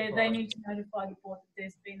yeah, notified. they need to notify the board that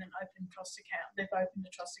there's been an open trust account. They've opened a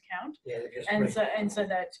trust account. Yeah, they've just And so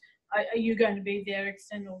that, are you going to be their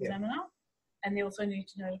external examiner? And they also need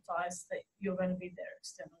to notify us that you're going to be their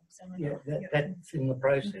external examiner. Yeah, that's in the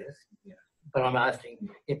process. Yeah. But I'm asking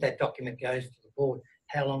if that document goes to the board,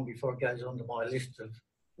 how long before it goes onto my list of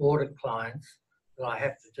audit clients that I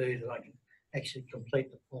have to do that I can actually complete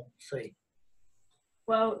the Form C?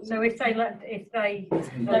 Well, so if they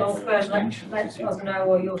the law firm let us know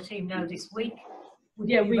or your team know this week.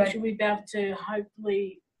 Yeah, we should be able to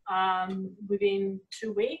hopefully within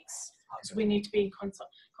 2 weeks, because we need to be in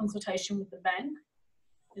consultation with the bank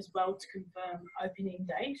as well to confirm opening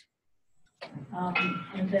date.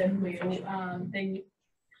 And then then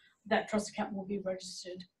that trust account will be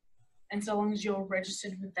registered. And so long as you're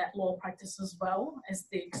registered with that law practice as well as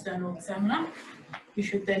the external examiner, you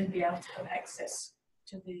should then be able to have access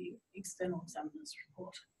to the external examiner's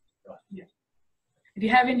report. Right. Yeah. If you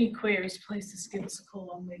have any queries, please just give us a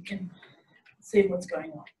call and we can see what's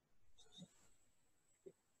going on.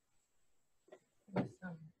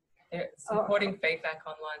 There's supporting feedback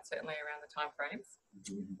online, certainly around the timeframes.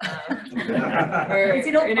 We're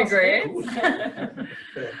in agreement.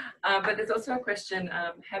 But there's also a question,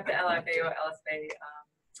 have the LIB or LSB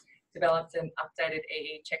developed an updated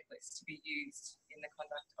EE checklist to be used in the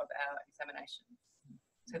conduct of our examinations?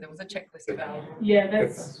 So there was a checklist available. Yeah, that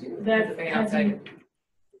hasn't,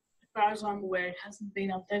 as far as I'm aware, it hasn't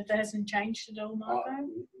been updated. That hasn't changed at all, Marco?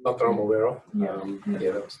 Not that I'm aware of.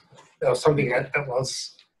 Yeah, that was something that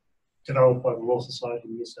was developed by the Law Society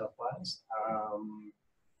in New South Wales,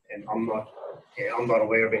 and I'm not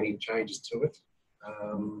aware of any changes to it.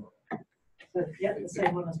 Yeah, the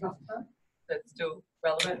same one as last time. That's still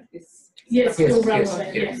relevant. Yes, still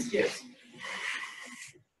relevant. Yes.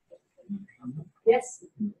 Yes.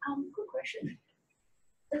 Good question.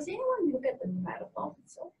 Does anyone look at the matter file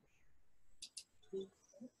itself?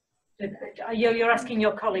 You're asking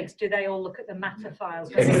your colleagues, do they all look at the matter files?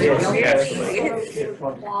 It's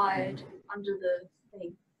required under the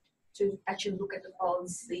thing to actually look at the file and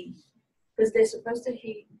see, because they're supposed to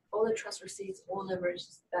keep all the trust receipts, all the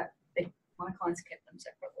registers that my clients kept them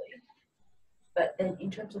separately. But then in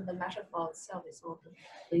terms of the matter file itself, it's all the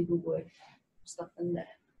legal work. stuff in there.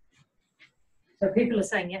 So people are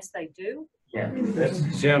saying yes, they do. Yeah. That's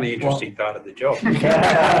the only interesting part of the job.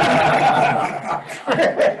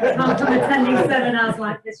 Not from attending seminars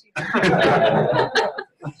like this.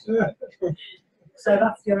 So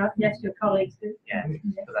that's your, yes, your colleagues do. Yeah,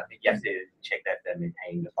 because I think you have to check that they're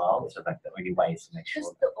maintaining the file. So like the only way is to make sure.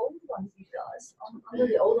 Just the old ones you guys, under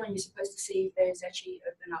the old one, you're supposed to see if there's actually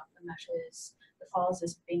open up the matters, the files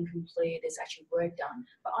is being completed, there's actually work done.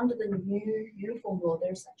 But under the new uniform law,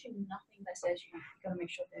 there's actually nothing that says you're going to make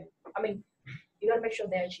sure they're, I mean, you got to make sure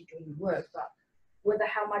they're actually doing the work, but whether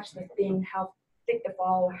how much the thin, how thick the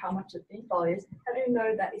file, or how much the thin file is, how do you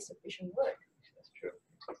know that is sufficient work? That's true.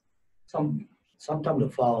 Sometimes the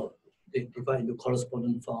file, they divide into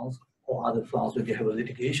correspondent files or other files where they have a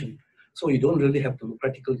litigation. So you don't really have to look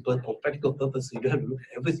practical, but for practical purposes, you don't have to look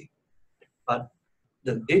at everything. But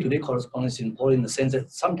the day-to-day correspondence is important in the sense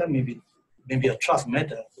that sometimes maybe a trust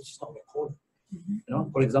matter which is not recorded. You know,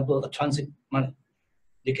 for example, a transit money,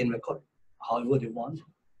 they can record however they want.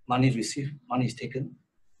 Money is received, money is taken,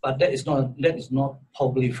 but that is not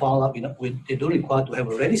probably filed up they don't require to have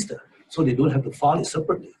a register, so they don't have to file it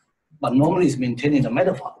separately. But normally it's maintained in the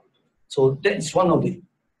meta file. So that's one of the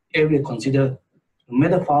areas considered. The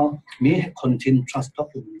meta file may contain trust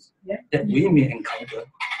documents that we may encounter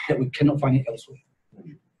that we cannot find it elsewhere.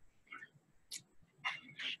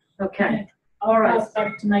 Okay. All right. Pass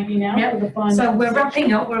back to Maggie now Yep. for the final. So we're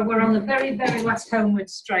wrapping up. We're on the very, very last homeward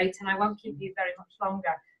straight, and I won't keep you very much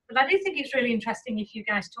longer. But I do think it's really interesting if you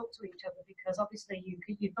guys talk to each other, because obviously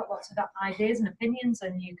you've got lots of ideas and opinions,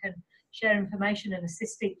 and you can share information and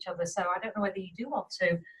assist each other. So I don't know whether you do want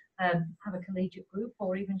to have a collegiate group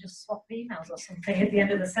or even just swap emails or something at the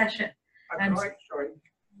end of the session. Sorry,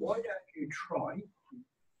 why don't you try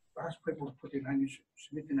to ask people to put their names,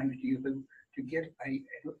 submit their names to you to get an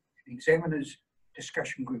examiner's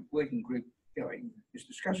discussion group, working group going. There's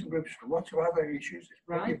discussion groups for lots of other issues.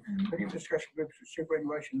 There's plenty of discussion groups for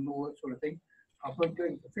superannuation and all that sort of thing. I've been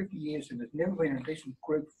doing it for 50 years and there's never been a decent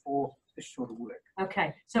group for this sort of work.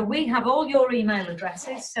 Okay, so we have all your email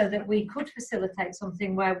addresses so that we could facilitate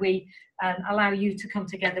something where we allow you to come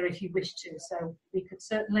together if you wish to. So we could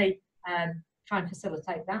certainly try and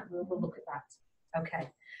facilitate that. We'll look at that. Okay.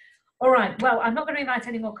 All right, well, I'm not going to invite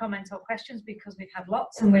any more comments or questions because we've had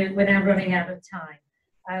lots and we're now running out of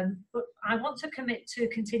time. But I want to commit to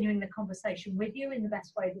continuing the conversation with you in the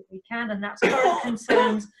best way that we can, and that's current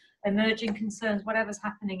concerns, emerging concerns, whatever's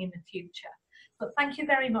happening in the future. But thank you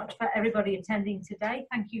very much for everybody attending today.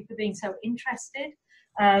 Thank you for being so interested,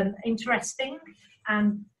 interesting,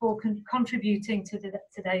 and for contributing to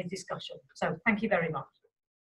today's discussion. So thank you very much.